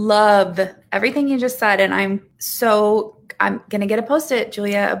 I love everything you just said. And I'm going to get a Post-it,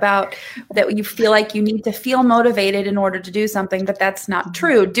 Julia, about that you feel like you need to feel motivated in order to do something, but that's not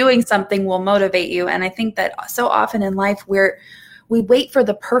true. Doing something will motivate you. And I think that so often in life we wait for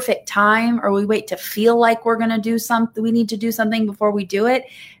the perfect time, or we wait to feel like we're going to do something. We need to do something before we do it.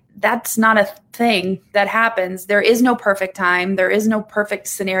 That's not a thing that happens. There is no perfect time. There is no perfect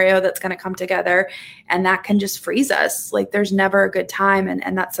scenario that's going to come together, and that can just freeze us. Like there's never a good time.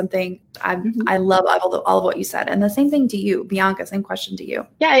 And that's something I love all of what you said. And the same thing to you, Bianca, same question to you.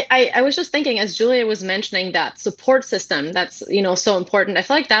 Yeah, I was just thinking, as Julia was mentioning, that support system, that's, so important. I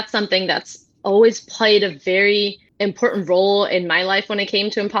feel like that's something that's always played a very important role in my life when it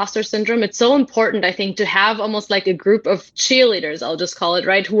came to imposter syndrome. It's so important, I think, to have almost like a group of cheerleaders, I'll just call it,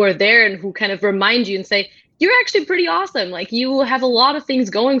 right, who are there and who kind of remind you and say, you're actually pretty awesome. Like you have a lot of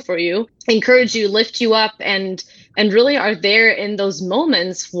things going for you, encourage you, lift you up, and really are there in those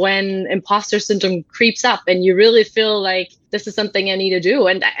moments when imposter syndrome creeps up and you really feel like this is something I need to do.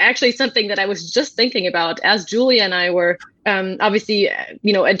 And actually something that I was just thinking about as Julia and I were obviously,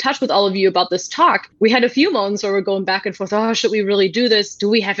 in touch with all of you about this talk, we had a few moments where we're going back and forth. Oh, should we really do this? Do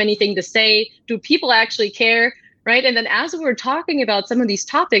we have anything to say? Do people actually care? Right. And then as we were talking about some of these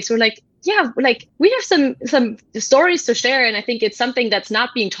topics, we're like, yeah, like we have some stories to share. And I think it's something that's not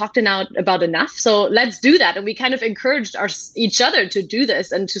being talked about enough. So let's do that. And we kind of encouraged each other to do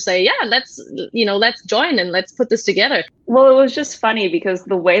this and to say, yeah, let's join and let's put this together. Well, it was just funny because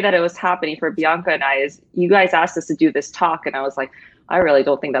the way that it was happening for Bianca and I is you guys asked us to do this talk. And I was like, I really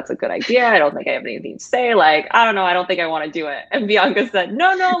don't think that's a good idea. I don't think I have anything to say. Like, I don't know. I don't think I want to do it. And Bianca said,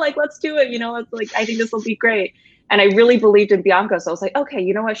 no, like, let's do it. It's like, I think this will be great. And I really believed in Bianca. So I was like, okay,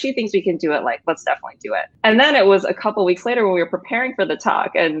 you know what? She thinks we can do it. Like, let's definitely do it. And then it was a couple of weeks later when we were preparing for the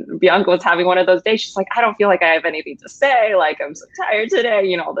talk and Bianca was having one of those days. She's like, I don't feel like I have anything to say. Like, I'm so tired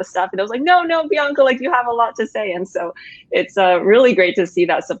today, all this stuff. And I was like, no, Bianca, like you have a lot to say. And so it's really great to see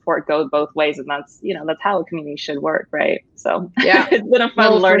that support go both ways. And that's, that's how a community should work. Right. So yeah, it's been a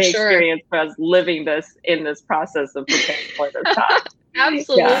fun learning experience for us living this in this process of preparing for this talk.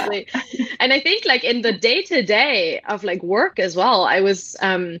 Absolutely. Yeah. And I think like in the day-to-day of like work as well, I was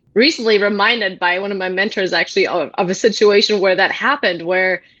recently reminded by one of my mentors actually of a situation where that happened,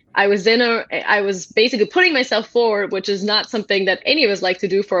 where I was basically putting myself forward, which is not something that any of us like to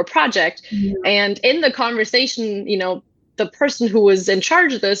do for a project. Mm-hmm. And in the conversation, the person who was in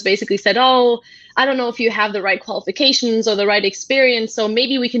charge of this basically said, oh, I don't know if you have the right qualifications or the right experience, so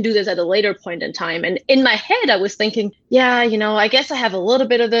maybe we can do this at a later point in time. And in my head, I was thinking, yeah, I guess I have a little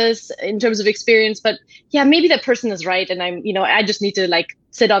bit of this in terms of experience, but yeah, maybe that person is right. And I just need to like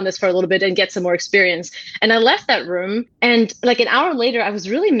sit on this for a little bit and get some more experience. And I left that room. And like an hour later, I was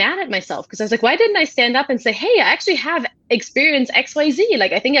really mad at myself because I was like, why didn't I stand up and say, hey, I actually have experience XYZ.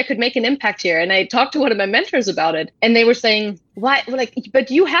 Like, I think I could make an impact here. And I talked to one of my mentors about it. And they were saying, why? Like,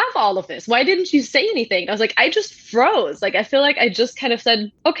 but you have all of this. Why didn't you say anything? I was like, I just froze. Like, I feel like I just kind of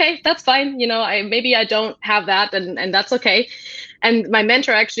said, okay, that's fine. Maybe I don't have that and that's okay. And my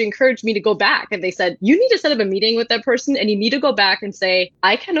mentor actually encouraged me to go back. And they said, you need to set up a meeting with that person and you need to go back and say,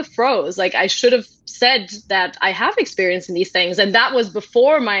 I kind of froze. Like, I should have said that I have experience in these things. And that was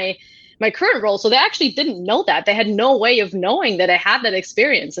before my current role. So they actually didn't know that. They had no way of knowing that I had that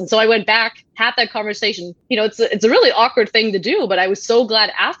experience. And so I went back, had that conversation. It's a really awkward thing to do, but I was so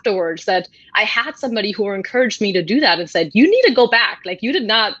glad afterwards that I had somebody who encouraged me to do that and said, you need to go back. Like, you did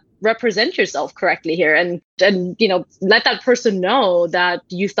not represent yourself correctly here, and let that person know that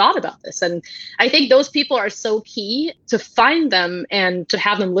you thought about this. And I think those people are so key to find them and to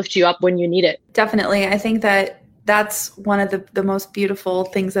have them lift you up when you need it. Definitely. I think that's one of the most beautiful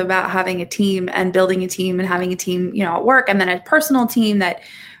things about having a team and building a team and having a team, at work, and then a personal team that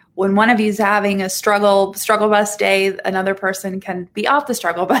when one of you is having a struggle bus day, another person can be off the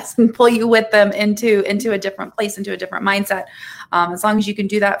struggle bus and pull you with them into a different place, into a different mindset. As long as you can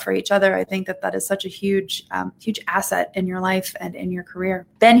do that for each other, I think that is such a huge asset in your life and in your career.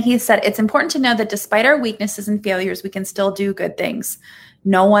 Ben Heath said, it's important to know that despite our weaknesses and failures, we can still do good things.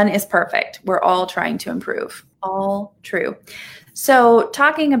 No one is perfect. We're all trying to improve. All true. So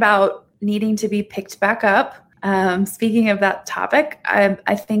talking about needing to be picked back up. Speaking of that topic,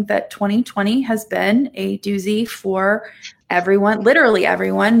 I think that 2020 has been a doozy for everyone, literally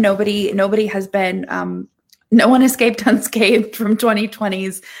everyone. Nobody has been, no one escaped unscathed from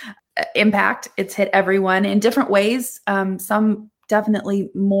 2020's impact. It's hit everyone in different ways. Some definitely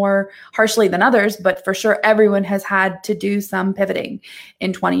more harshly than others, but for sure, everyone has had to do some pivoting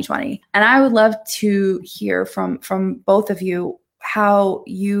in 2020. And I would love to hear from both of you how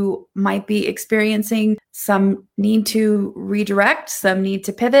you might be experiencing some need to redirect, some need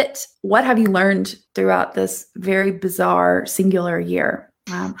to pivot. What have you learned throughout this very bizarre singular year?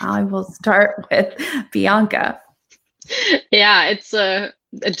 I will start with Bianca. Yeah, it's a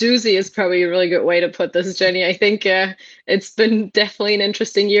doozy is probably a really good way to put this, Jenny. I think it's been definitely an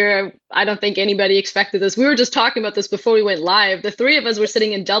interesting year. I don't think anybody expected this. We were just talking about this before we went live. The three of us were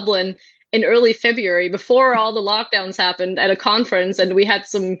sitting in Dublin in early February before all the lockdowns happened at a conference, and we had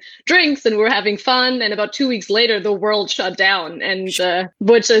some drinks and we were having fun. And about 2 weeks later, the world shut down, and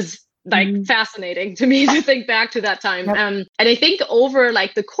which is like fascinating to me to think back to that time. And I think over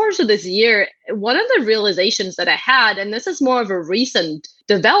like the course of this year, one of the realizations that I had, and this is more of a recent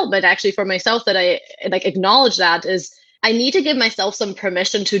development actually for myself that I like acknowledge that, is I need to give myself some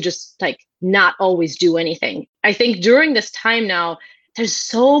permission to just like not always do anything. I think during this time now, there's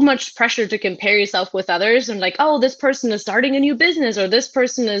so much pressure to compare yourself with others and like, oh, this person is starting a new business, or this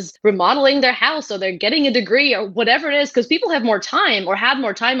person is remodeling their house, or they're getting a degree, or whatever it is, because people have more time or had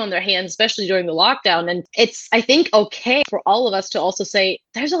more time on their hands, especially during the lockdown. And it's, I think, okay for all of us to also say,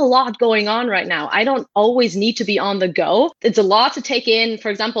 there's a lot going on right now. I don't always need to be on the go. It's a lot to take in. For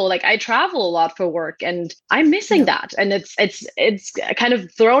example, like I travel a lot for work and I'm missing that. And it's kind of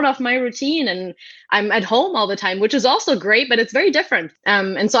thrown off my routine, and I'm at home all the time, which is also great, but it's very different.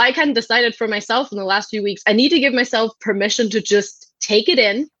 And so I kind of decided for myself in the last few weeks, I need to give myself permission to just take it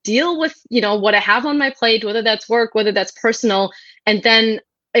in, deal with, what I have on my plate, whether that's work, whether that's personal. And then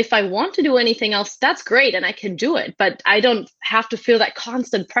if I want to do anything else, that's great and I can do it. But I don't have to feel that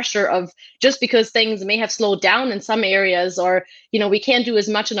constant pressure of just because things may have slowed down in some areas, or, we can't do as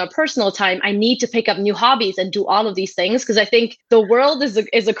much in our personal time, I need to pick up new hobbies and do all of these things. Because I think the world is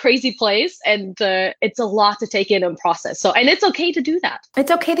a crazy place, and it's a lot to take in and process. So, and it's okay to do that.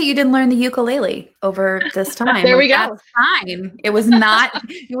 It's okay that you didn't learn the ukulele over this time. There we go. That's fine. It was not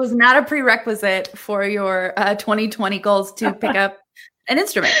a prerequisite for your 2020 goals to pick up an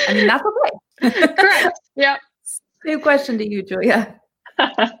instrument. I mean, that's okay. Correct. Yeah. Same question to you, Julia.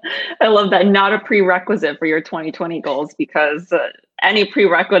 I love that. Not a prerequisite for your 2020 goals, because any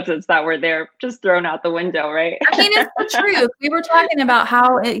prerequisites that were there just thrown out the window, right? I mean, it's the truth. We were talking about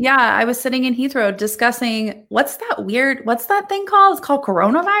how, I was sitting in Heathrow discussing what's that thing called? It's called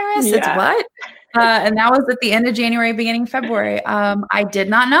coronavirus. Yeah. It's what? And that was at the end of January, beginning of February. I did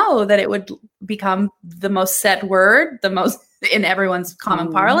not know that it would become the most said word, the most in everyone's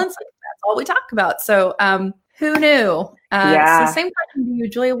common parlance. That's all we talk about. So who knew? So same question to you,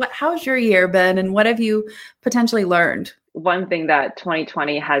 Julia. How's your year been, and what have you potentially learned? One thing that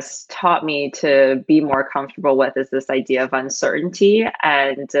 2020 has taught me to be more comfortable with is this idea of uncertainty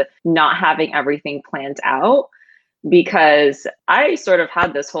and not having everything planned out. Because I sort of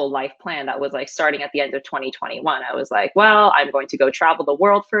had this whole life plan that was like starting at the end of 2021. I was like, well, I'm going to go travel the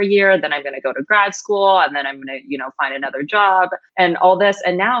world for a year, then I'm going to go to grad school, and then I'm going to, find another job and all this.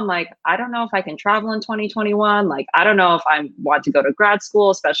 And now I'm like, I don't know if I can travel in 2021. Like, I don't know if I want to go to grad school,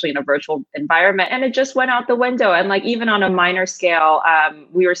 especially in a virtual environment. And it just went out the window. And like, even on a minor scale,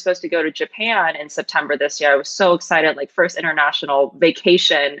 we were supposed to go to Japan in September this year. I was so excited, like first international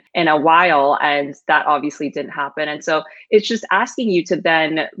vacation in a while. And that obviously didn't happen. And so it's just asking you to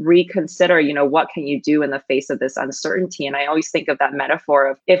then reconsider, what can you do in the face of this uncertainty? And I always think of that metaphor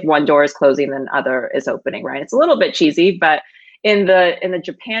of if one door is closing, then other is opening, right? It's a little bit cheesy, but in the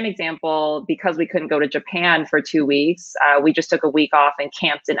Japan example, because we couldn't go to Japan for 2 weeks, we just took a week off and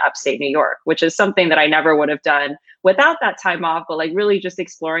camped in upstate New York, which is something that I never would have done without that time off, but like really just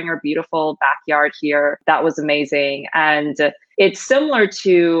exploring our beautiful backyard here. That was amazing. And it's similar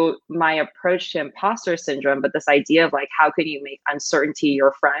to my approach to imposter syndrome, but this idea of like, how can you make uncertainty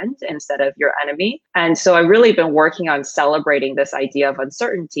your friend instead of your enemy? And so I've really been working on celebrating this idea of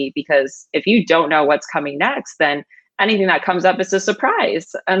uncertainty, because if you don't know what's coming next, then anything that comes up is a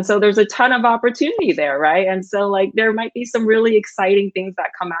surprise. And so there's a ton of opportunity there, right? And so like there might be some really exciting things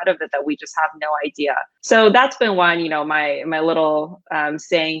that come out of it that we just have no idea. So that's been one, you know, my little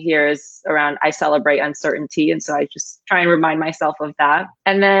saying here is around I celebrate uncertainty. And so I just try and remind myself of that.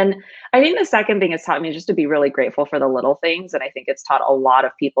 And then I think the second thing it's taught me just to be really grateful for the little things. And I think it's taught a lot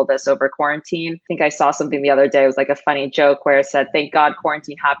of people this over quarantine. I think I saw something the other day, it was like a funny joke where it said, thank God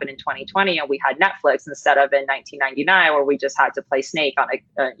quarantine happened in 2020 and we had Netflix instead of in 1999 where we just had to play Snake on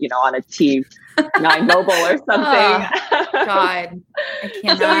a T9 mobile or something. Oh, God, I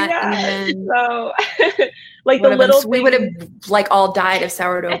cannot even. So like the little we would have like all died of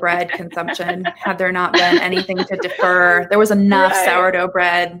sourdough bread consumption had there not been anything to defer. There was enough sourdough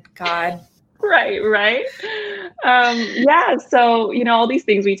bread. God. Right. Yeah. So, you know, all these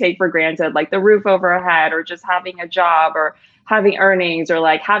things we take for granted, like the roof over our head or just having a job or having earnings or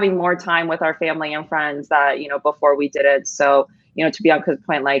like having more time with our family and friends that, you know, before we did it. So, you know, to be on the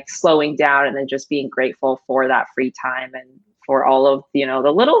point, like slowing down and then just being grateful for that free time and for all of, you know,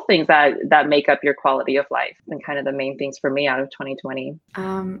 the little things that make up your quality of life and kind of the main things for me out of 2020.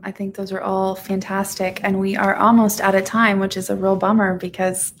 I think those are all fantastic. And we are almost out of time, which is a real bummer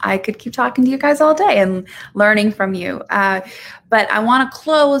because I could keep talking to you guys all day and learning from you. But I want to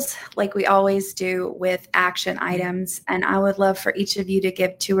close like we always do with action items. And I would love for each of you to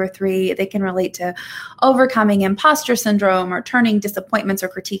give 2 or 3. They can relate to overcoming imposter syndrome or turning disappointments or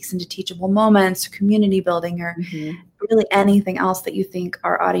critiques into teachable moments, community building, or really anything else that you think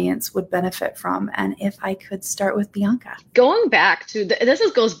our audience would benefit from. And if I could start with Bianca. Going back to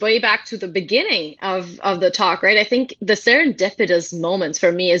goes way back to the beginning of the talk, right? I think the serendipitous moments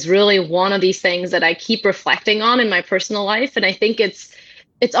for me is really one of these things that I keep reflecting on in my personal life. And I think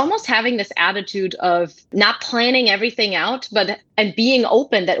it's almost having this attitude of not planning everything out, and being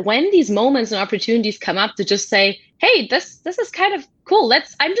open that when these moments and opportunities come up to just say, hey, this is kind of cool.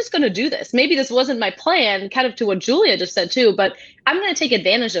 I'm just going to do this. Maybe this wasn't my plan, kind of to what Julia just said too, but I'm going to take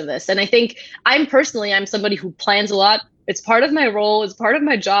advantage of this. And I think I'm somebody who plans a lot. It's part of my role. It's part of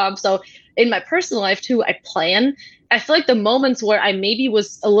my job. So in my personal life too, I plan. I feel like the moments where I maybe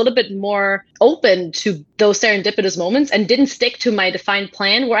was a little bit more open to those serendipitous moments and didn't stick to my defined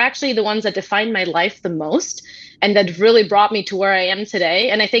plan were actually the ones that defined my life the most and that really brought me to where I am today.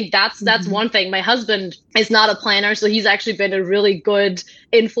 And I think that's one thing. My husband is not a planner, so he's actually been a really good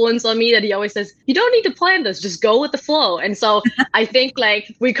influence on me that he always says, you don't need to plan this, just go with the flow. And so I think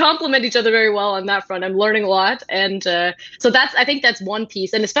like we complement each other very well on that front. I'm learning a lot. And so I think that's one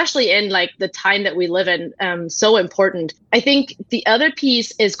piece. And especially in like the time that we live in, so important. I think the other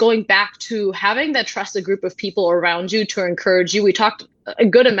piece is going back to having that trusted group of people around you to encourage you. We talked a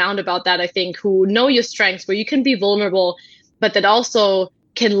good amount about that, I think, who know your strengths, where you can be vulnerable, but that also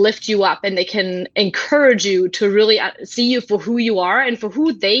can lift you up and they can encourage you to really see you for who you are and for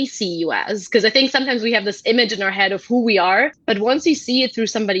who they see you as. Because I think sometimes we have this image in our head of who we are, but once you see it through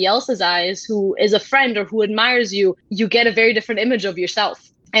somebody else's eyes who is a friend or who admires you, you get a very different image of yourself.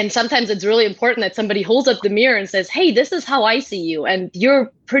 And sometimes it's really important that somebody holds up the mirror and says, hey, this is how I see you. And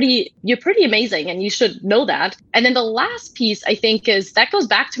you're pretty amazing. And you should know that. And then the last piece, I think, is that goes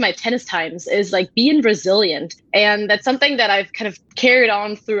back to my tennis times, is like being resilient. And that's something that I've kind of carried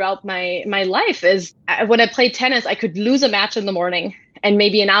on throughout my life is when I played tennis, I could lose a match in the morning. And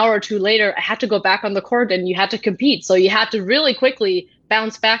maybe an hour or two later, I had to go back on the court and you had to compete. So you had to really quickly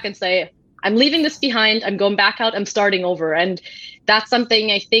bounce back and say, I'm leaving this behind. I'm going back out. I'm starting over. And that's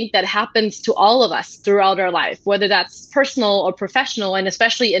something I think that happens to all of us throughout our life, whether that's personal or professional. And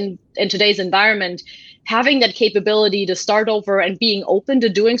especially in today's environment, having that capability to start over and being open to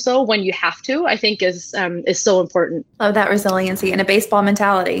doing so when you have to, I think is so important. Love that resiliency and a baseball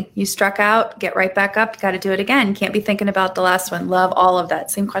mentality. You struck out, get right back up, got to do it again. Can't be thinking about the last one. Love all of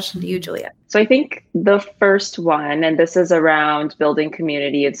that. Same question to you, Julia. So I think the first one, and this is around building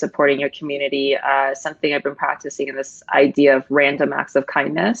community and supporting your community, something I've been practicing in this idea of random acts of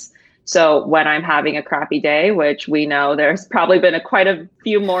kindness. So when I'm having a crappy day, which we know there's probably been quite a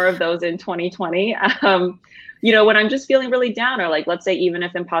few more of those in 2020, when I'm just feeling really down, or like, let's say, even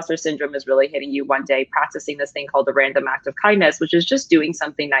if imposter syndrome is really hitting you one day, practicing this thing called the random act of kindness, which is just doing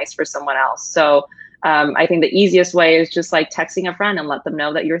something nice for someone else. So I think the easiest way is just like texting a friend and let them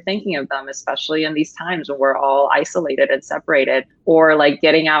know that you're thinking of them, especially in these times when we're all isolated and separated, or like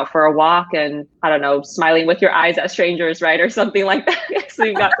getting out for a walk and, I don't know, smiling with your eyes at strangers, right? Or something like that. So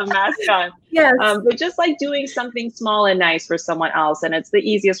you've got the mask on. Yes. But just like doing something small and nice for someone else. And it's the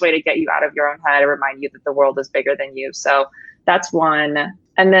easiest way to get you out of your own head and remind you that the world is bigger than you. So that's one.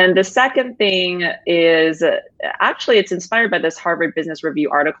 And then the second thing is actually it's inspired by this Harvard Business Review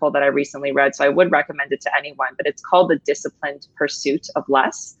article that I recently read. So I would recommend it to anyone, but it's called The Disciplined Pursuit of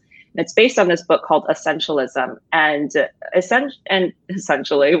Less. And it's based on this book called Essentialism. And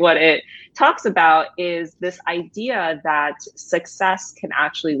essentially what it talks about is this idea that success can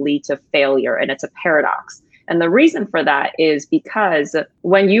actually lead to failure, and it's a paradox. And the reason for that is because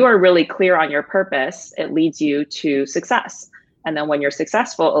when you are really clear on your purpose, it leads you to success. And then when you're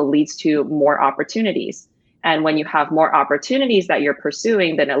successful, it leads to more opportunities. And when you have more opportunities that you're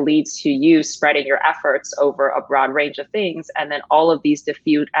pursuing, then it leads to you spreading your efforts over a broad range of things. And then all of these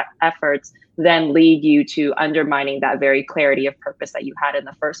diffuse efforts then lead you to undermining that very clarity of purpose that you had in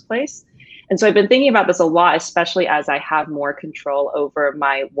the first place. And so I've been thinking about this a lot, especially as I have more control over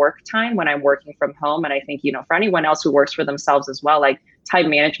my work time when I'm working from home. And I think, for anyone else who works for themselves as well, like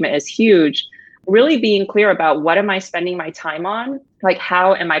time management is huge. Really being clear about what am I spending my time on? Like,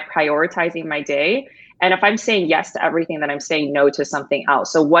 how am I prioritizing my day? And if I'm saying yes to everything, then I'm saying no to something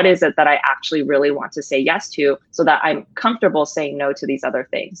else. So what is it that I actually really want to say yes to so that I'm comfortable saying no to these other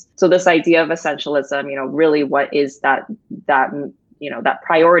things? So this idea of essentialism, really what is that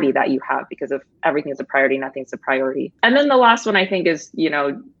priority that you have? Because if everything is a priority, nothing's a priority. And then the last one I think is,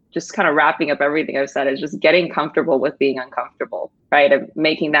 just kind of wrapping up everything I've said, is just getting comfortable with being uncomfortable, right? And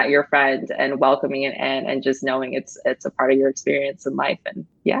making that your friend and welcoming it in and just knowing it's a part of your experience in life. And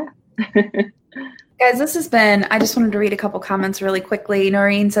yeah. Guys, this has been, I just wanted to read a couple comments really quickly.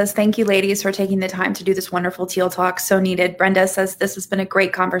 Noreen says, thank you, ladies, for taking the time to do this wonderful Teal Talk. So needed. Brenda says, this has been a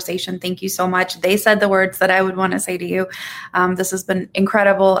great conversation. Thank you so much. They said the words that I would want to say to you. This has been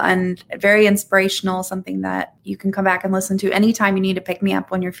incredible and very inspirational, something that you can come back and listen to anytime you need to pick me up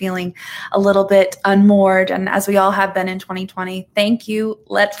when you're feeling a little bit unmoored. And as we all have been in 2020, thank you.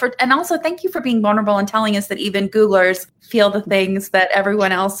 And also thank you for being vulnerable and telling us that even Googlers feel the things that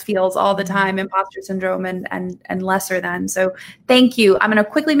everyone else feels all the time, imposter syndrome and lesser than. So thank you. I'm going to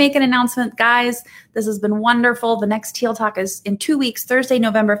quickly make an announcement, guys. This has been wonderful. The next Teal Talk is in 2 weeks, Thursday,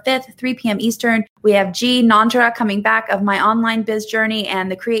 November 5th, 3 p.m. Eastern. We have G. Nandra coming back of My Online Biz Journey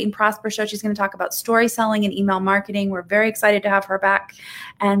and the Create and Prosper Show. She's going to talk about story selling and email marketing. We're very excited to have her back.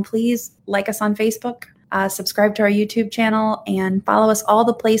 And please like us on Facebook. Subscribe to our YouTube channel and follow us all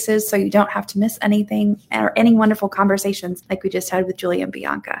the places so you don't have to miss anything or any wonderful conversations like we just had with Julia and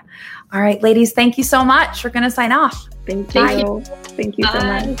Bianca. All right, ladies, thank you so much. We're going to sign off. Thank you. Thank you so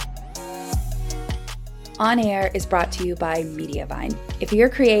much. On Air is brought to you by Mediavine. If you're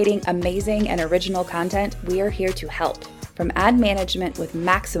creating amazing and original content, we are here to help. From ad management with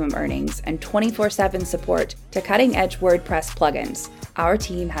maximum earnings and 24/7 support to cutting-edge WordPress plugins, our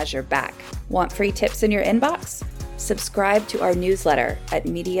team has your back. Want free tips in your inbox? Subscribe to our newsletter at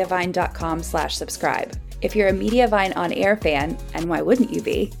mediavine.com/subscribe. If you're a Mediavine On Air fan, and why wouldn't you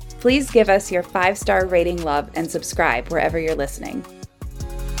be, please give us your 5-star rating, love, and subscribe wherever you're listening.